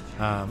so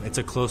it's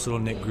a close little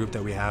knit group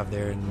that we have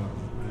there,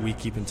 and we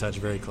keep in touch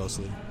very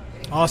closely.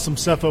 Awesome,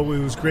 Cepho.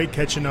 It was great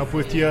catching up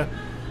with you.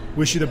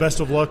 Wish you the best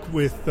of luck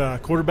with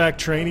quarterback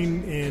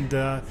training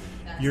and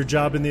your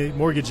job in the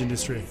mortgage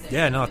industry.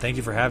 Yeah, no, thank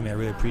you for having me. I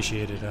really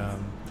appreciate it.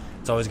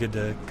 It's always good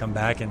to come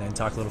back and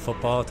talk a little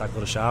football, talk a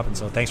little shop, and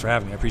so thanks for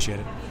having me. I appreciate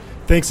it.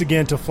 Thanks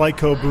again to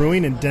Flightco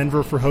Brewing in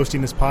Denver for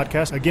hosting this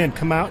podcast. Again,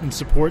 come out and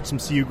support some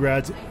CU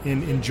grads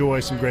and enjoy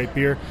some great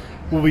beer.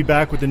 We'll be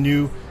back with a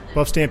new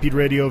Buff Stampede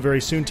Radio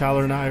very soon.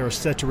 Tyler and I are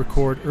set to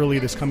record early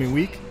this coming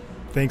week.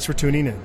 Thanks for tuning in.